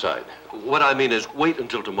wait outside. What I mean is wait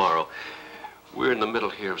until tomorrow. We're in the middle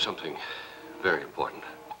here of something very important.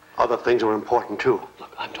 Other things are important, too.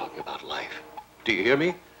 Look, I'm talking about life. Do you hear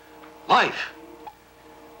me? Life!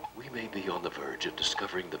 We may be on the verge of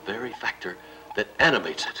discovering the very factor that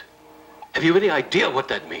animates it. Have you any idea what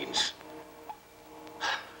that means?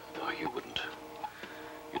 No, you wouldn't.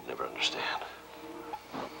 You'd never understand.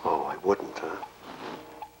 Oh, I wouldn't, huh?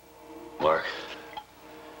 Mark,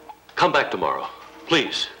 come back tomorrow,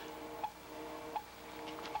 please.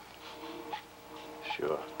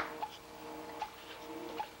 Sure.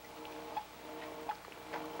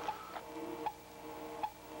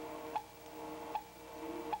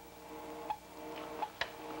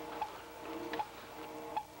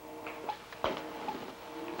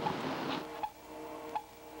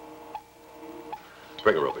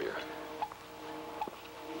 Bring her over here.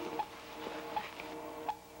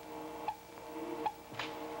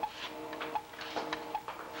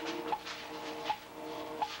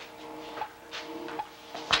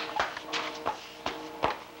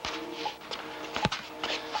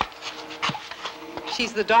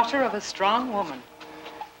 She's the daughter of a strong woman.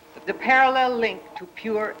 The parallel link to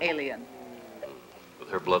pure alien. With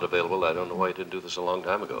her blood available, I don't know why you didn't do this a long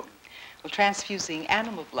time ago. Well, transfusing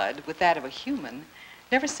animal blood with that of a human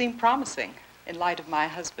never seemed promising in light of my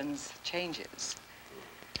husband's changes.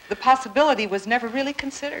 The possibility was never really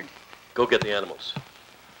considered. Go get the animals.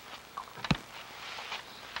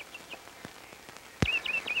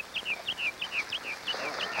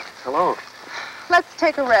 Hello. Let's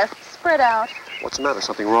take a rest. Spread out. What's the matter?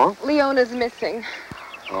 Something wrong? Leona's missing.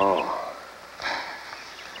 Oh.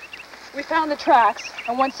 We found the tracks,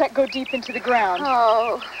 and one set go deep into the ground.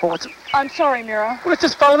 Oh. Well, what's... I'm sorry, Mira. Well, let's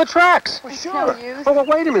just follow the tracks. It's no use. Oh, well,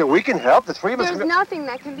 wait a minute. We can help. The three of us... There's nothing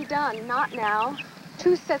that can be done. Not now.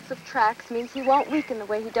 2 sets of tracks means he won't weaken the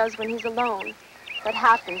way he does when he's alone. That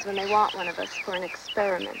happens when they want one of us for an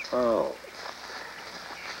experiment. Oh.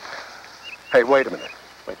 Hey, wait a minute.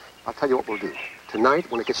 Wait. I'll tell you what we'll do.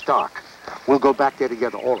 Tonight, when it gets dark, we'll go back there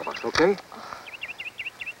together, all of us, okay?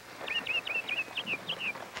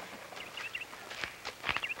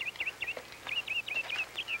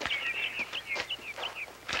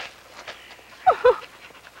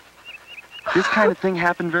 This kind of thing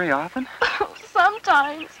happen very often?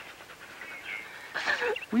 Sometimes.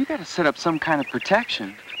 Well, you gotta set up some kind of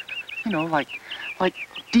protection. You know, like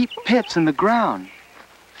deep pits in the ground.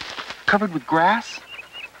 Covered with grass?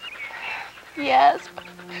 Yes.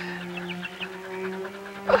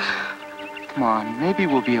 Come on, maybe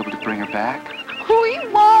we'll be able to bring her back. We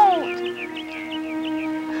won't.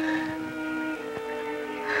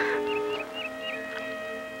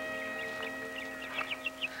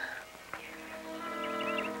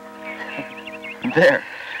 There.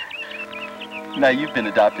 Now you've been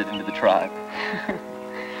adopted into the tribe.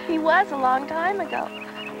 He was a long time ago.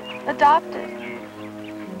 Adopted.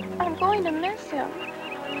 I'm going to miss him.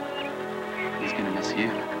 He's gonna miss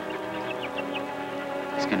you.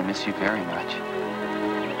 He's gonna miss you very much.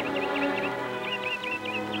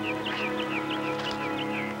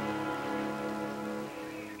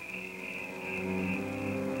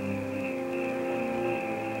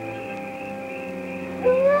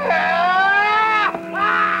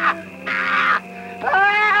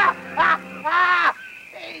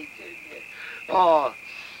 Oh,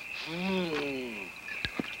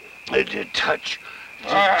 did you touch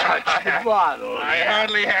the bottle? I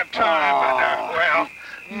hardly have time, but, well...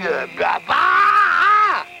 Yeah,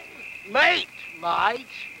 mate,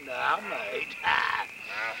 now, mate.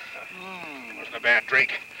 Wasn't a bad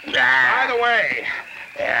drink. By the way,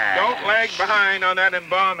 don't lag behind on that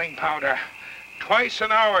embalming powder. Twice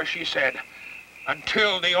an hour, she said,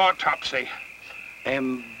 until the autopsy.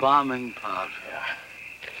 Embalming powder.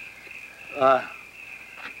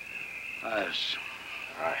 Yes.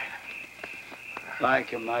 All right.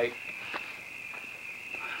 Thank you, mate.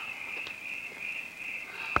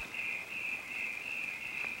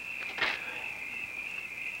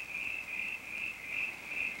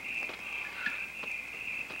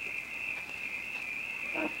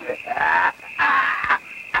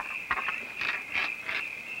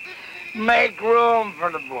 Make room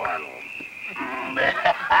for the bottle.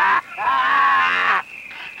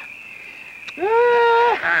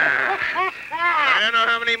 I don't know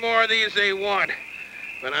how many more of these they want,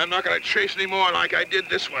 but I'm not going to chase any more like I did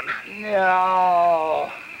this one.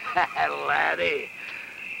 No, laddie.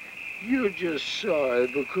 You're just sorry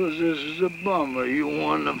because this is a bummer. You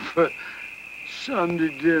want them for Sunday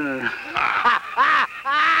dinner.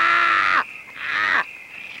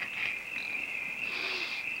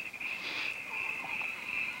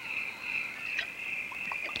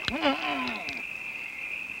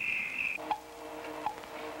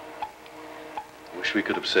 Wish we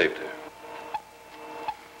could have saved her.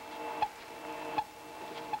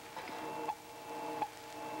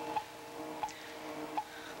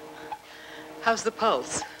 How's the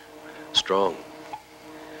pulse? Strong.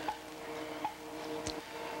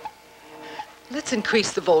 Let's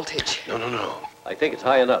increase the voltage. No. I think it's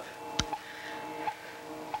high enough.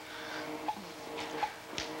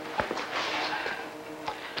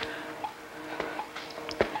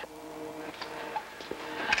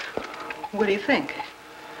 What do you think?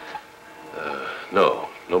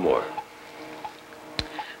 No more.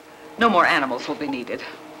 No more animals will be needed.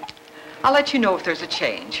 I'll let you know if there's a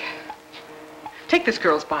change. Take this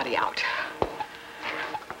girl's body out.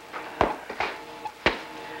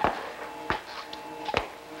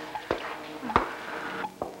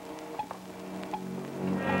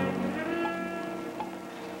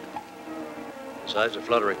 His eyes are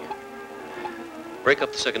fluttering. Break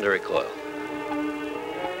up the secondary coil.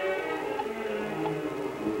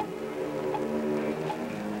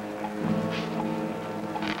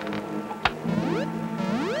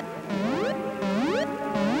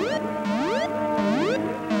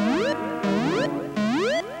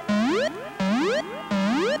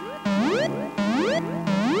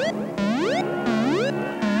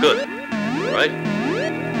 Good. All right.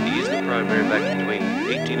 Ease the primary back between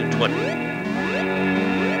 18 and 20.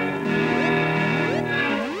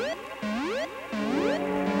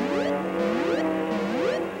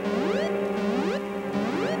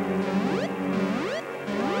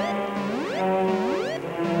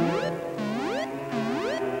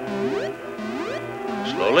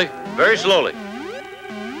 Slowly, very slowly.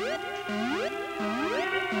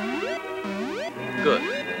 Good.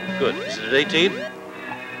 Is it at 18?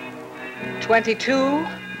 22,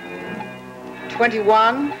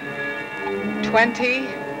 21, 20,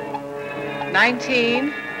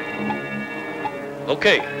 19.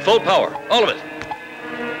 Okay, full power, all of it.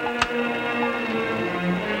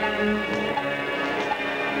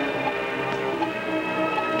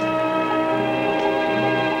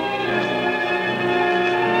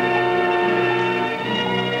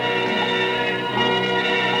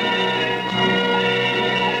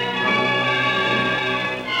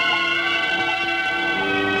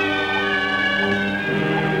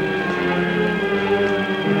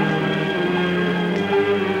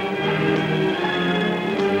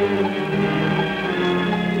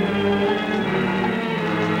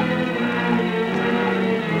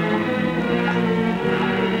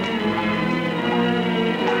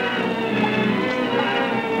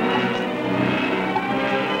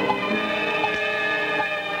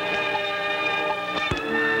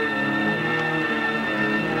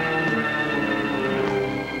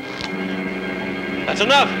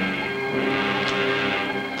 That's enough.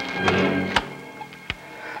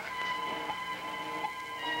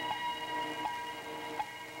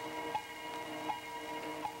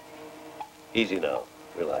 Easy now.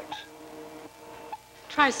 Relax.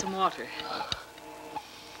 Try some water.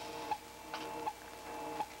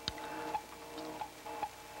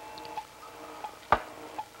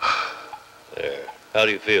 There. How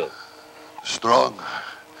do you feel? Strong.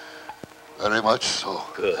 Very much so.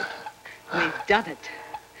 Good. We've done it.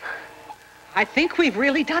 I think we've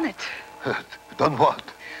really done it. Done what?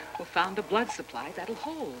 We found a blood supply that'll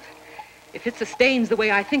hold. If it sustains the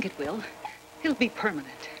way I think it will, it'll be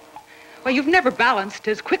permanent. Well, you've never balanced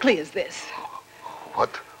as quickly as this.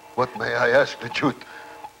 What may I ask that you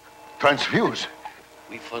transfuse?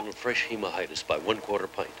 We funnel fresh hemohitis by 1/4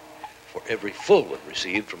 pint for every full one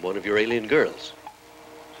received from one of your alien girls.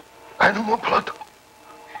 Animal blood?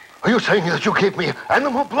 Are you saying that you gave me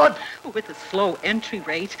animal blood? With a slow entry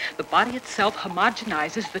rate, the body itself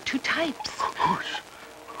homogenizes the two types.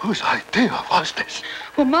 Whose idea was this?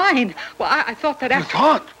 Well, mine. Well, I thought that You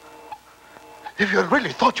thought? If you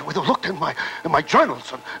really thought, you would have looked in my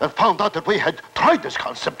journals and found out that we had tried this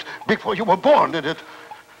concept before you were born, and it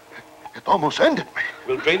almost ended me.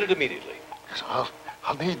 We'll drain it immediately. Yes,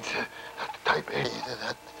 I'll need type A.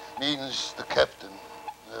 That means the captain,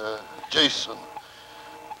 Jason.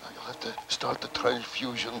 You'll have to start the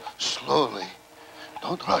transfusion slowly.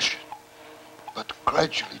 Don't rush it, but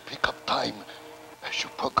gradually pick up time as you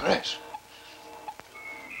progress.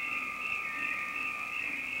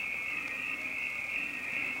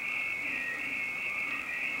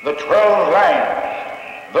 The 12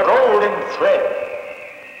 lands, the golden thread.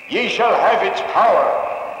 Ye shall have its power,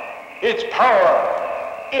 its power,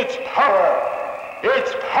 its power,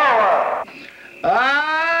 its power.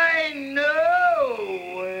 I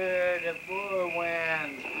know where the four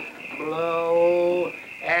winds blow,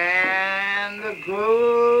 and the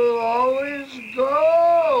crew always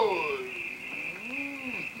goes.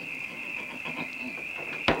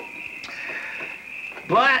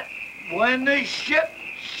 But when the ship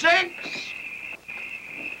sinks,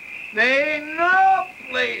 there ain't no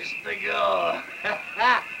place to go.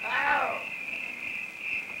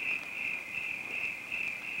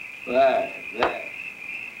 There.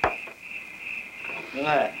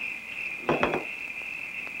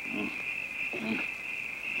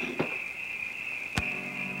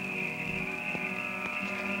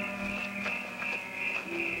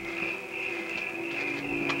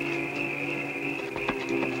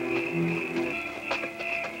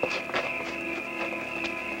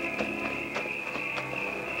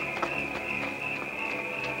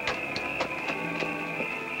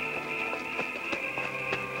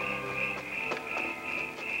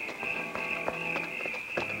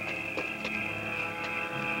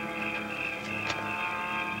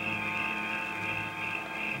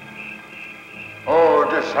 Oh,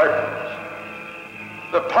 disciples,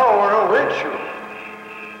 the power awaits you.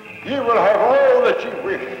 Ye will have all that ye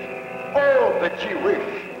wish, all that ye wish.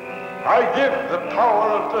 I give the power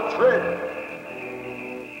of the thread.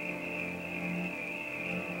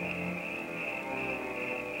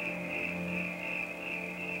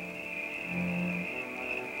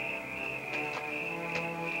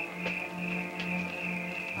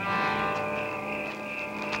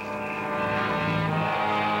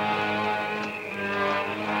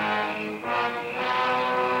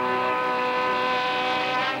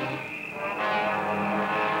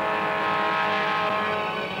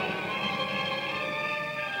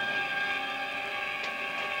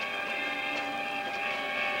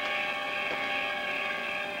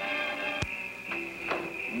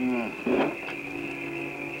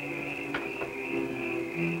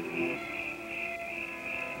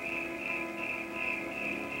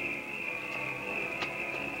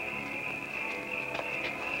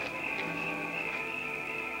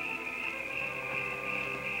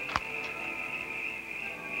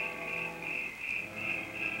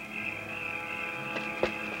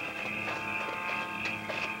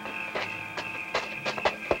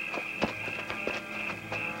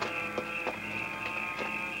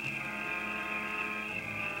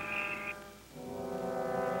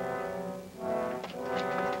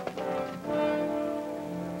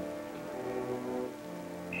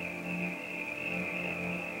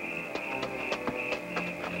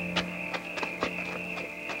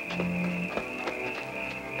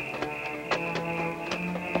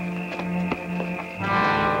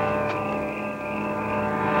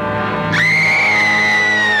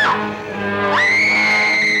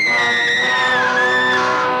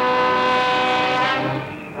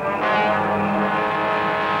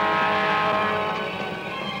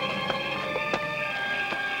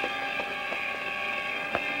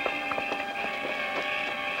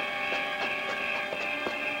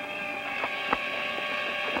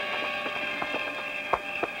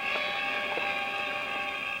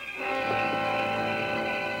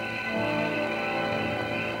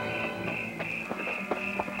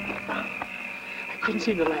 couldn't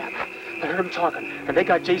see in the lab. I heard them talking, and they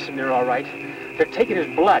got Jason there all right. They're taking his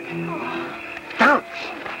blood. Down!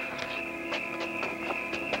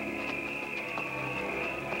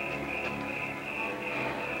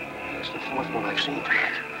 That's the fourth one I've seen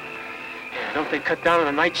tonight. Yeah, don't they cut down on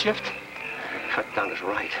the night shift? Cut down is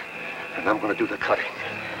right, and I'm going to do the cutting.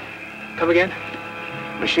 Come again?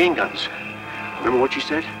 Machine guns. Remember what you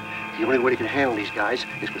said? The only way they can handle these guys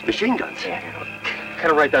is with machine guns. Yeah, cut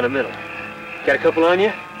them right down the middle. Got a couple on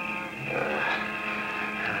you?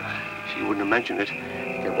 She wouldn't have mentioned it.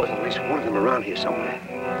 There wasn't at least one of them around here somewhere.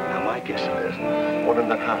 Now, my guess is one in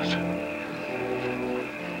that house.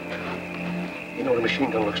 You know what a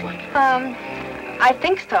machine gun looks like? I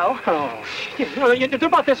think so. Oh, you know, they're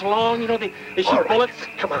about this long, you know, they shoot bullets.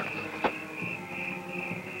 Come on.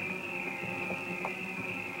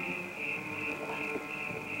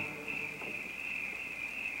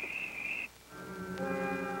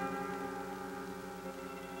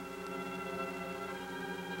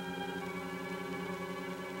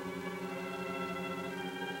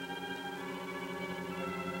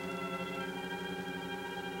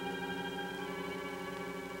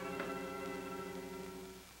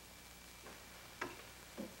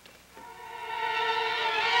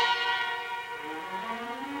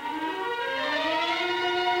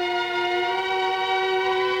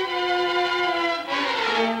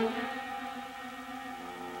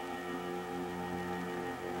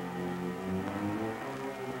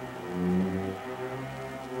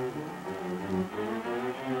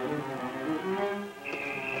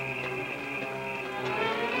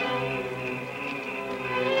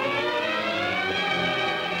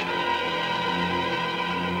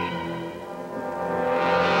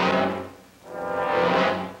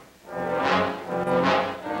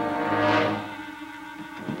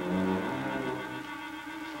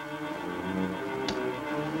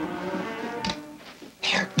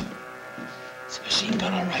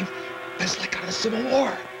 Civil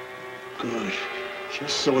War. Good.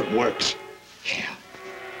 Just so it works. Yeah.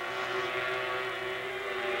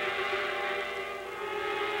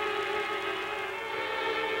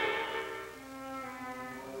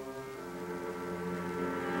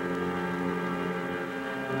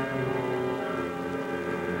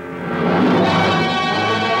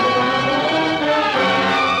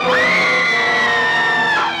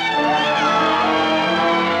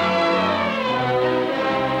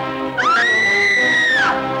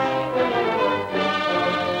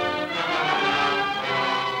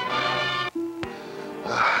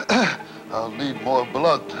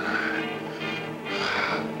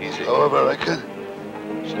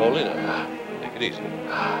 Slowly now. Take it easy.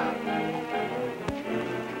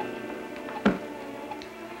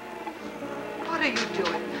 What are you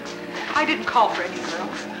doing? I didn't call for any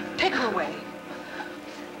girls. Take her away.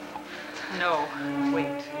 No,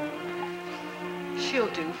 wait. She'll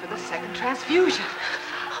do for the second transfusion.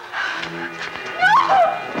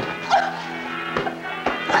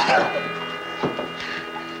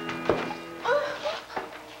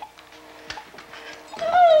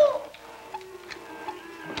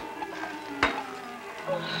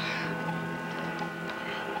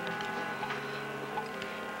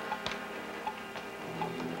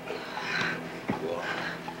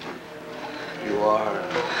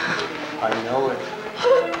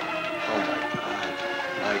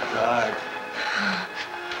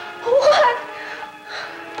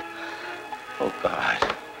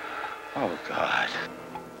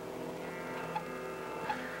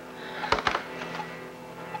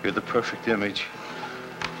 You're the perfect image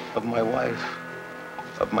of my wife,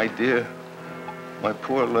 of my dear, my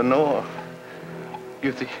poor Lenore.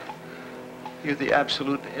 You're the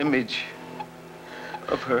absolute image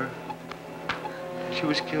of her. She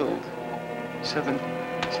was killed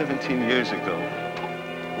 17 years ago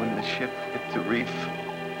when the ship hit the reef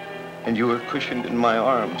and you were cushioned in my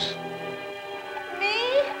arms.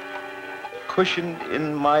 Me? Cushioned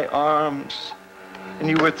in my arms. And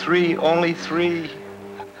you were three, only three.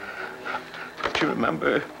 Don't you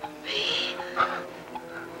remember? Me?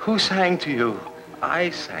 Who sang to you? I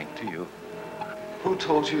sang to you. Who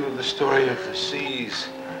told you the story of the seas,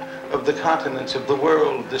 of the continents, of the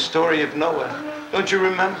world, the story of Noah? Don't you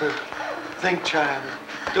remember? Think, child.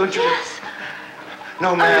 Don't you? Yes.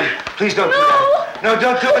 No, ma'am. Please don't do that. No,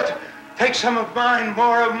 don't do it. Take some of mine,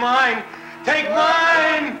 more of mine. Take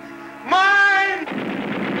mine! Mine!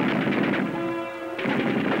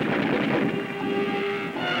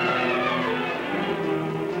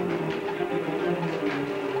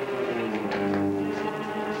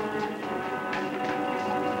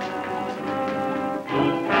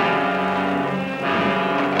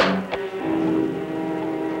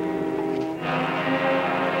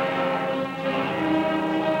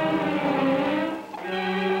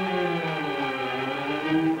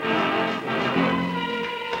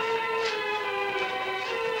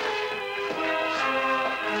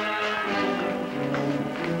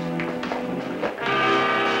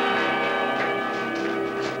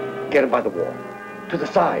 Get him by the wall. To the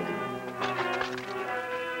side.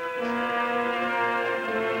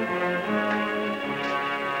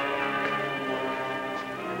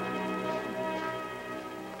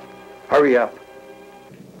 Hurry up.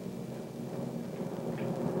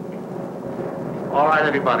 All right,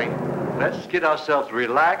 everybody. Let's get ourselves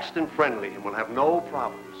relaxed and friendly, and we'll have no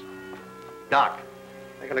problems. Doc,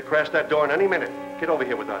 they're going to crash that door in any minute. Get over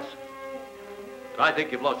here with us. I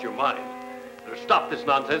think you've lost your mind. Better stop this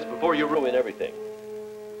nonsense before you ruin everything.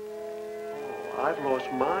 Oh, I've lost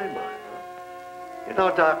my mind, huh? You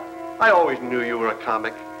know, Doc, I always knew you were a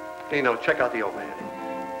comic. Dino, check out the overhead.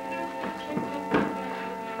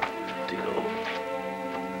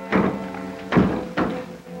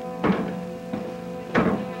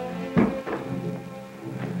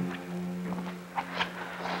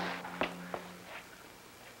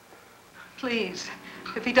 Please,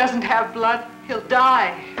 if he doesn't have blood, he'll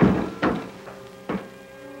die.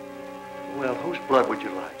 Well, whose blood would you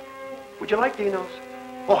like? Would you like Dino's?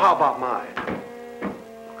 Or how about mine?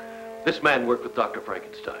 This man worked with Dr.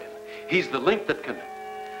 Frankenstein. He's the link that can...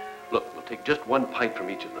 Look, we'll take just one pint from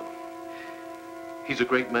each of them. He's a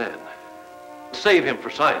great man. Save him for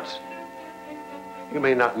science. You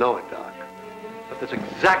may not know it, Doc, but that's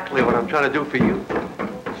exactly what I'm trying to do for you.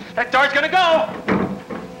 That door's gonna go!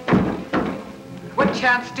 What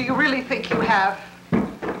chance do you really think you have?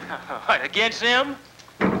 What, against him?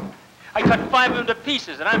 I cut 5 of them to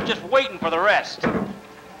pieces, and I'm just waiting for the rest.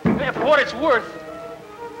 And for what it's worth,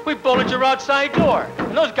 we bullet your outside door,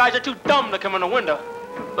 and those guys are too dumb to come in the window.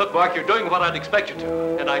 Look, Mark, you're doing what I'd expect you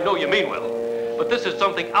to, and I know you mean well, but this is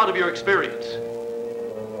something out of your experience.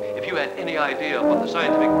 If you had any idea of what the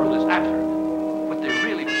scientific world is after, what they're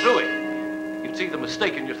really pursuing, you'd see the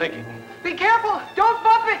mistake in your thinking. Be careful! Don't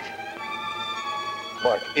bump it!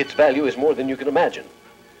 Mark, its value is more than you can imagine.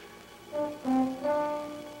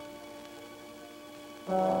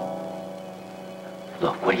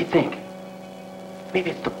 Look, what do you think? Maybe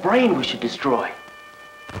it's the brain we should destroy.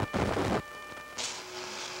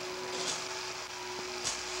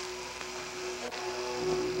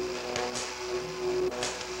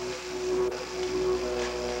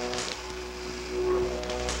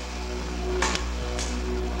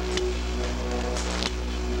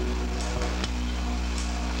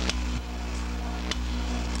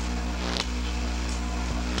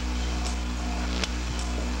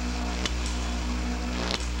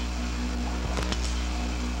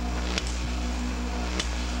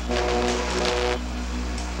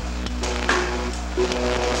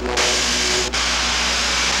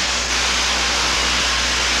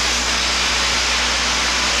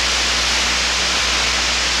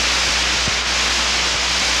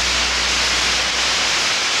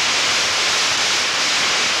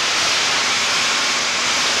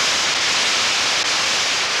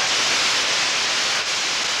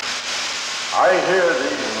 I hear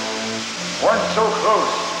thee. Once so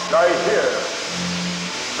close, I hear.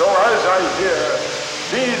 So as I hear,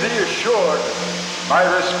 be thee assured, my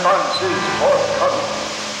response is forthcoming.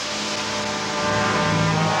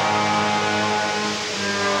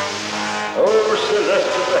 O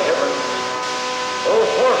celeste of the heavens, O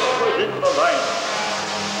force within the line,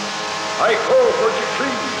 I call for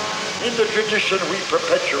decree in the tradition we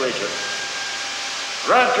perpetuated.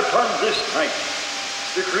 Grant upon this night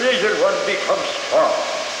the created one becomes strong,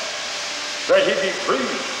 that he be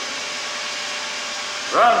free.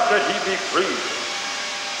 Grant that he be free,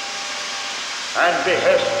 and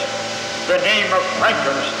behest the name of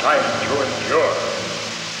Frankenstein to endure.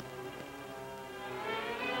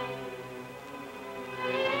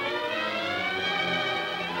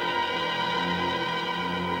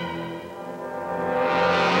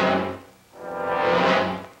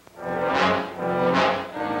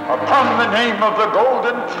 Upon the name of the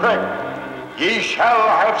golden thread, ye shall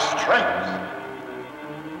have strength.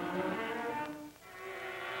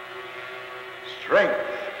 Strength,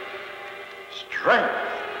 strength.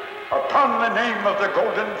 Upon the name of the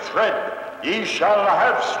golden thread, ye shall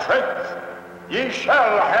have strength. Ye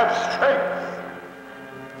shall have strength.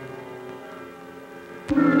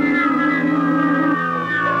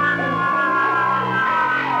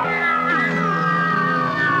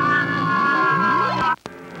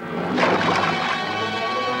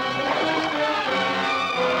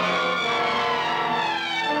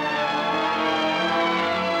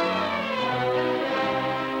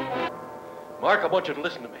 Mark, I want you to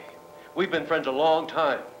listen to me. We've been friends a long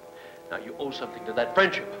time. Now, you owe something to that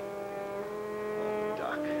friendship.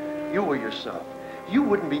 Doc, you were yourself. You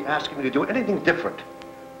wouldn't be asking me to do anything different.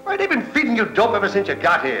 Right? They've been feeding you dope ever since you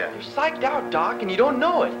got here. You're psyched out, Doc, and you don't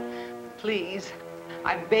know it. Please,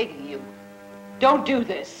 I'm begging you. Don't do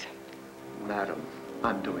this. Madam,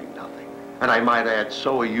 I'm doing nothing. And I might add,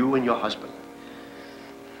 so are you and your husband.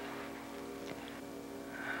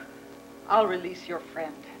 I'll release your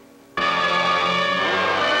friend.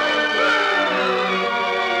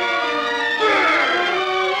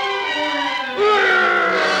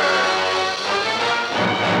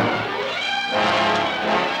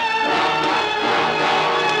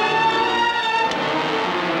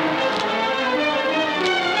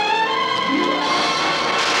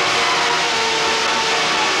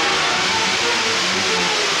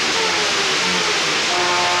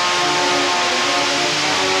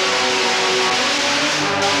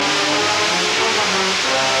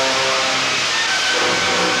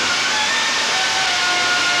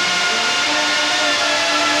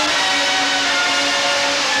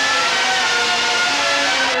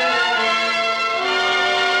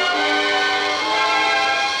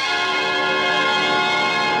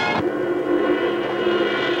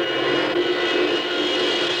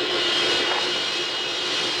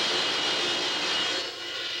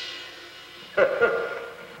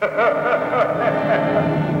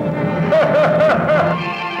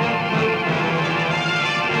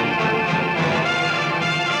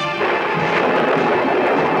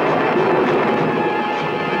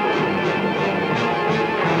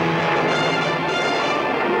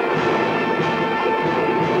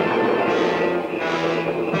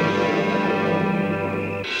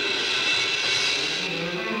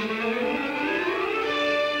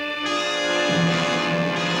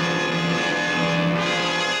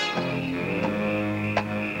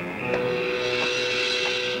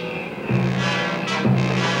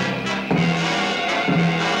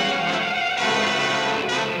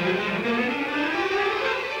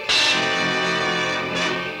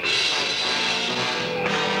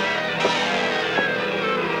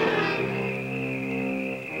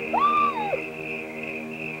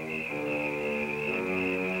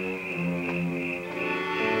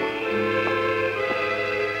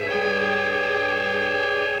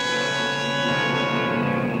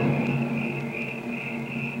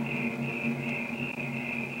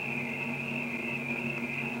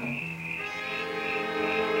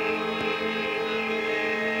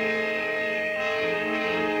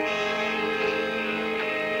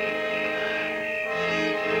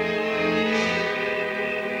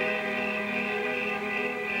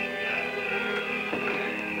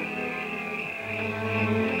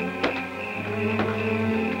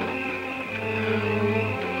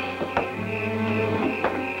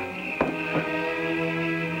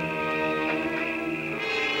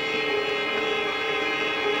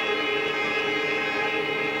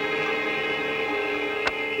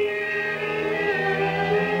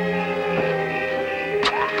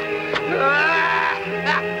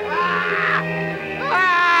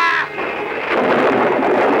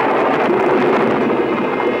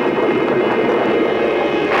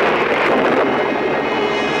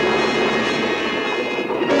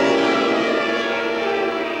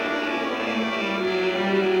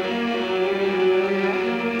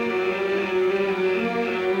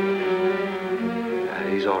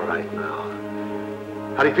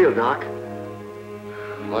 How do you feel, Doc?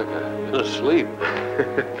 Like I've been asleep.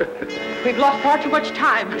 We've lost far too much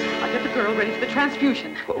time. I'll get the girl ready for the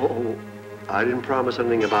transfusion. Oh, I didn't promise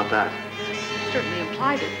anything about that. You certainly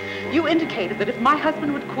implied it. You indicated that if my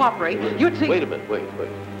husband would cooperate, you'd think... Wait a minute, wait.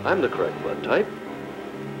 I'm the correct blood type.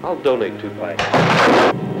 I'll donate 2 pints.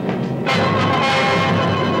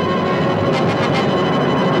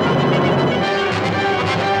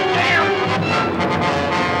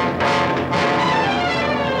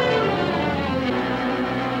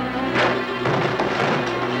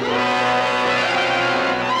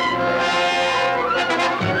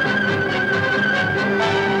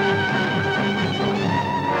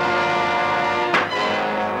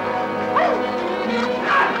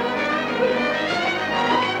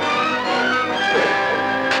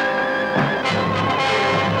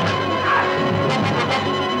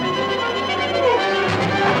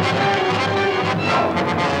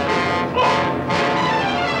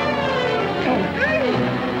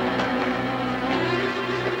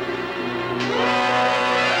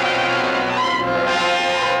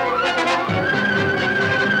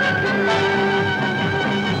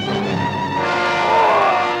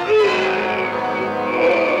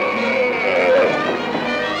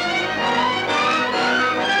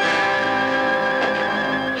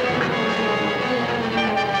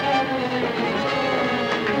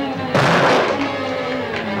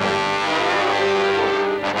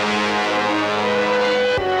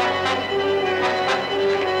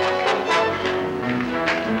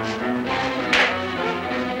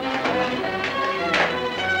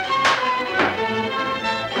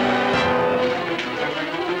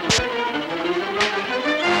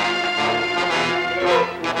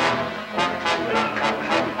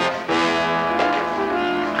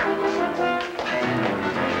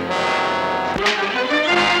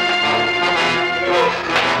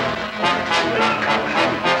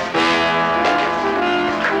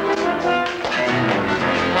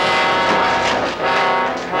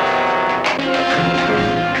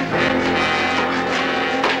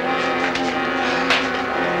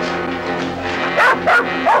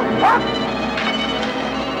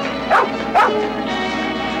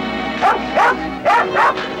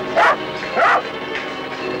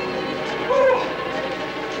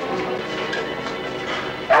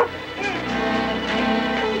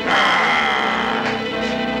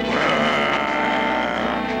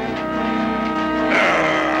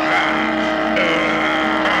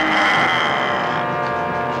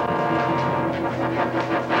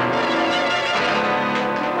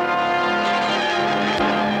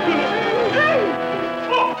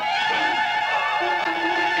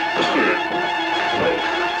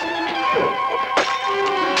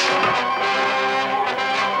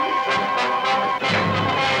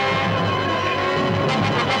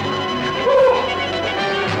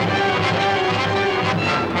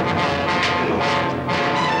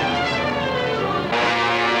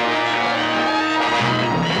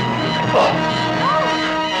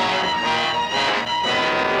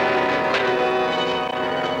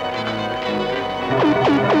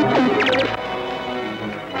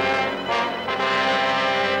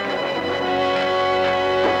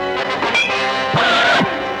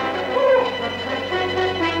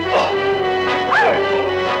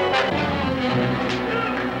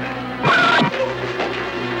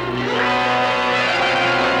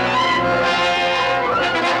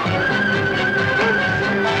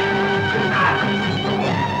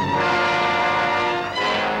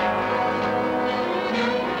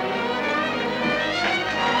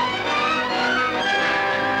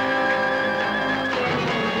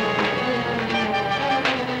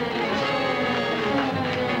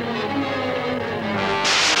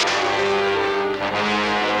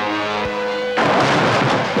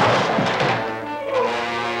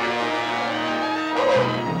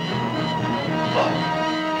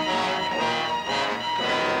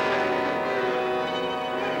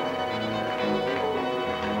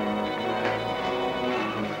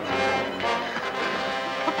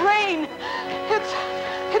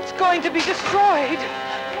 Going to be destroyed.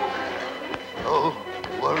 Oh,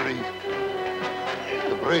 worry.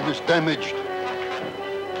 The brain is damaged.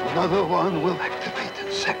 Another one will activate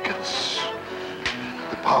in seconds.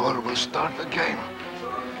 The power will start again.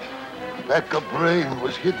 The backup brain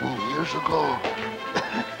was hidden years ago.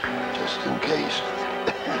 Just in case.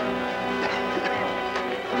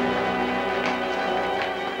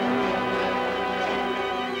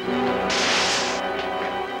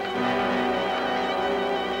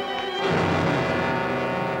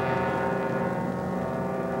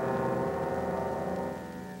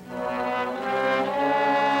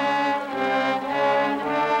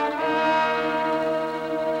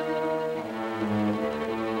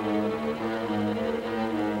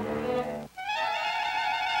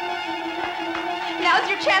 Now's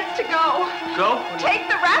your chance to go. Go? Take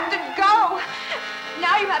the raft and go.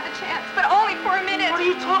 Now you have the chance, but only for a minute. What are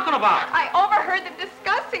you talking about? I overheard them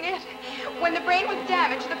discussing it. When the brain was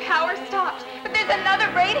damaged, the power stopped. But there's another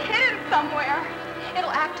brain hidden somewhere.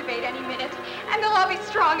 It'll activate any minute, and they'll all be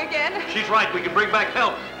strong again. She's right. We can bring back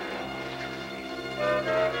help.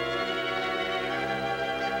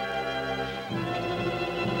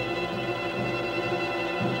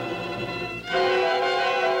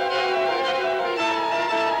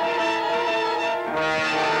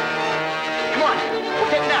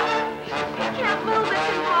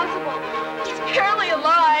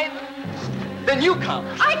 Then you come.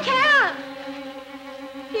 I can't.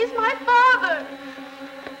 He's my father.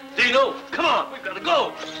 Dino, come on. We've got to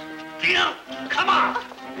go. Dino, come on.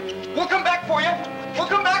 We'll come back for you. We'll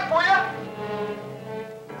come back for you.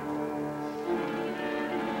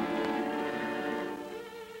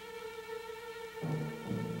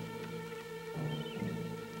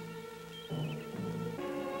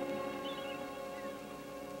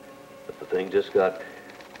 But the thing just got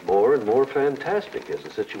more and more fantastic as the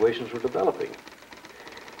situations were developing.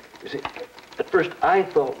 You see, at first I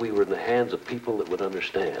thought we were in the hands of people that would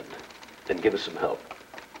understand and give us some help.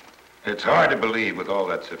 It's hard to believe with all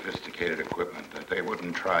that sophisticated equipment that they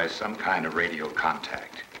wouldn't try some kind of radio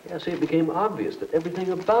contact. Yeah, see, it became obvious that everything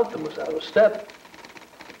about them was out of step.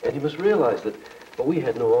 And you must realize that we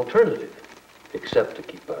had no alternative except to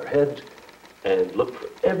keep our heads and look for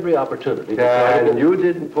every opportunity to try to... And you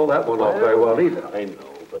didn't pull that one off very well either. I know.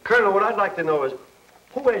 Colonel, what I'd like to know is,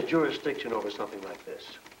 who has jurisdiction over something like this?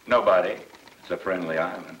 Nobody. It's a friendly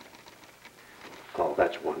island. Oh,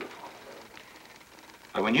 that's wonderful.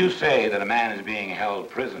 But when you say that a man is being held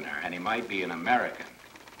prisoner and he might be an American,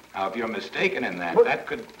 now if you're mistaken in that, that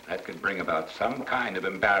could bring about some kind of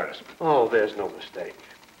embarrassment. Oh, there's no mistake.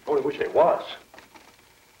 I only wish there was.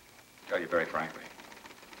 I'll tell you very frankly,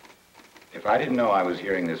 if I didn't know I was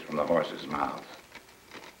hearing this from the horse's mouth,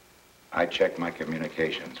 I checked my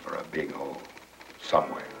communications for a big hole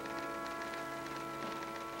somewhere.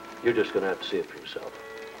 You're just going to have to see it for yourself.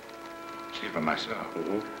 See for myself?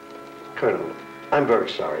 Mm-hmm. Colonel, I'm very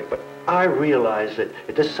sorry, but I realize that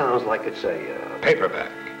it just sounds like it's a...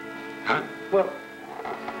 Paperback, huh? Well...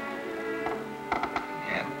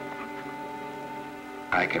 Yeah.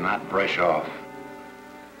 I cannot brush off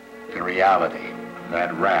the reality of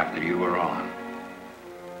that raft that you were on.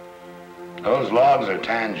 Those logs are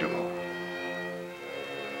tangible.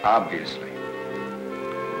 Obviously,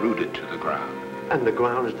 rooted to the ground. And the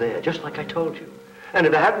ground is there, just like I told you. And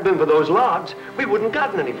if it hadn't been for those logs, we wouldn't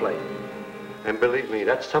gotten any place. And believe me,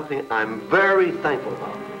 that's something I'm very thankful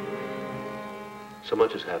about. So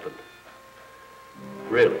much has happened,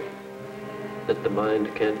 really, that the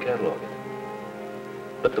mind can't catalog it.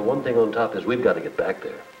 But the one thing on top is we've got to get back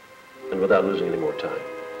there, and without losing any more time.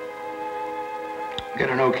 Get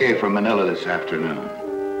an okay from Manila this afternoon.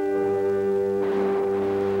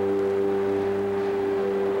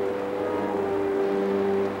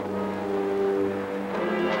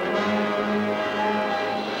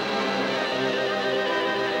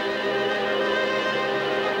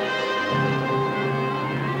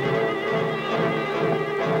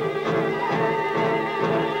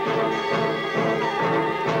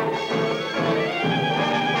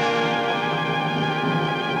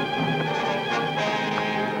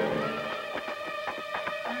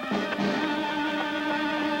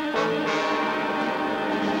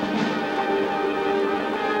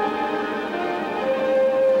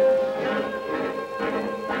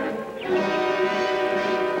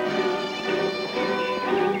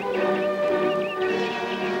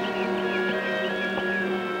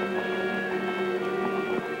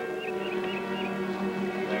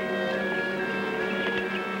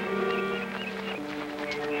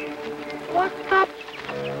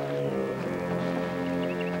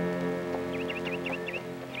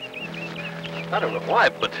 I don't know why,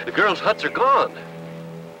 but the girls' huts are gone.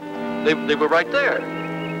 They were right there.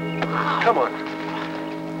 Come on.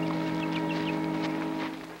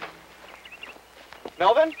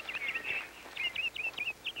 Melvin?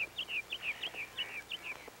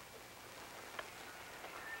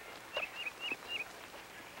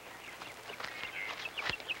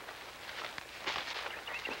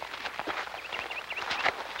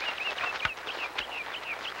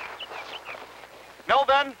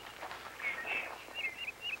 Melvin?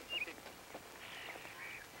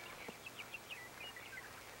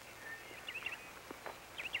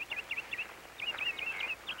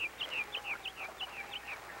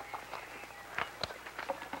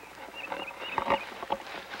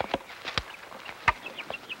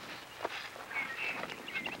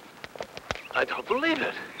 I don't believe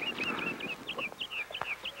it.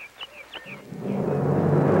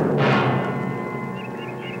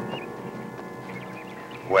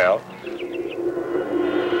 Well?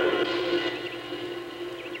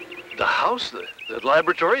 The house, the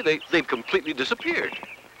laboratory, they've completely disappeared.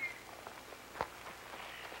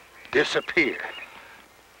 Disappeared?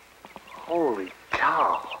 Holy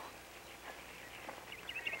cow.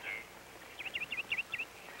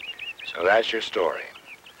 So that's your story.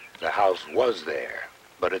 The house was there,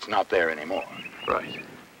 but it's not there anymore. Right.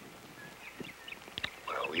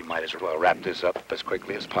 Well, we might as well wrap this up as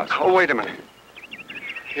quickly as possible. Oh, wait a minute.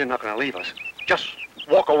 You're not going to leave us. Just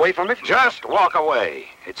walk away from it? Just walk away.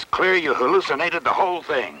 It's clear you hallucinated the whole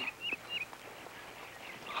thing.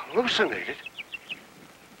 Hallucinated?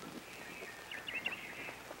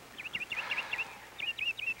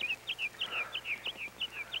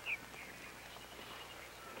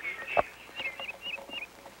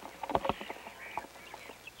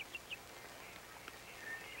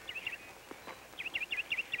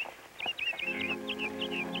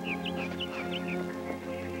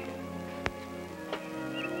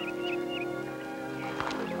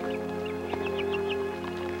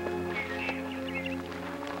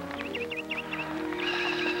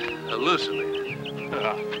 Hallucinated.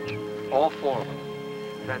 All four of them.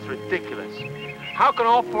 That's ridiculous. How can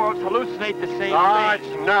all four of us hallucinate the same It's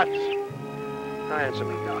thing? nuts. Now answer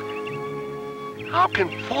me, Doc. How can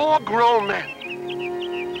four grown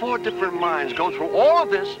men, four different minds, go through all of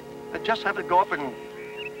this and just have to go up and...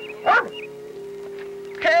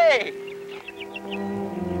 Hey!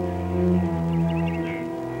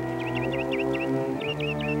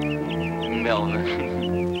 Melvin.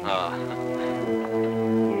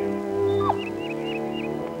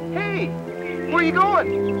 Hey! Where are you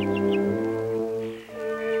going?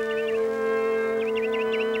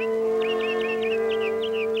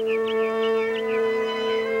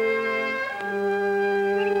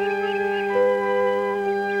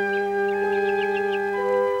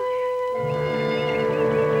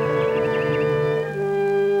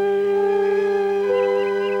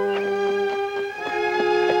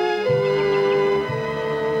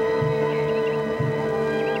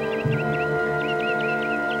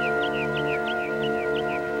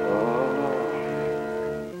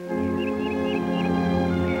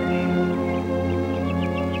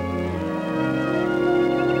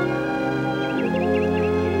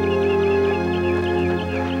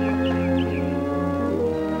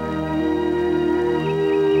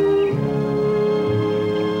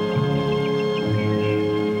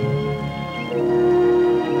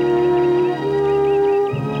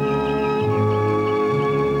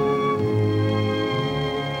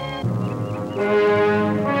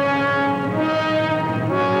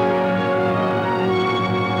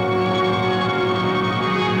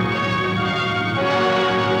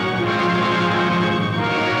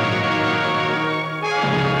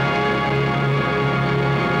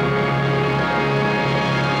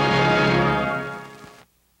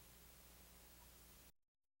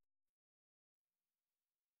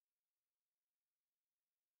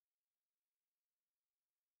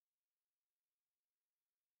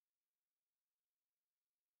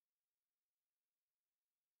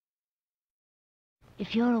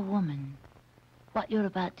 If you're a woman, what you're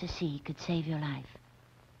about to see could save your life.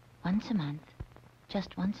 Once a month,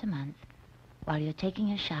 just once a month, while you're taking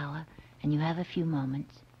a shower and you have a few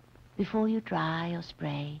moments, before you dry or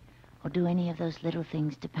spray or do any of those little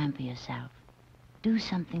things to pamper yourself, do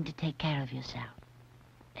something to take care of yourself.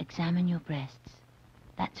 Examine your breasts.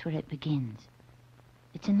 That's where it begins.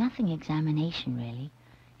 It's a nothing examination, really.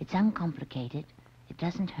 It's uncomplicated, it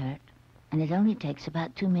doesn't hurt, and it only takes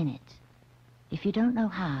about 2 minutes. If you don't know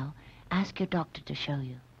how, ask your doctor to show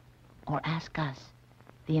you. Or ask us,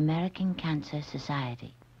 the American Cancer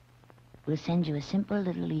Society. We'll send you a simple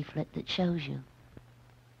little leaflet that shows you.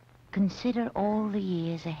 Consider all the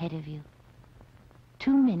years ahead of you.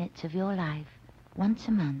 2 minutes of your life, once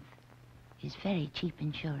a month, is very cheap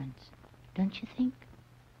insurance, don't you think?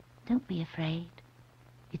 Don't be afraid.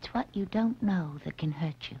 It's what you don't know that can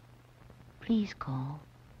hurt you. Please call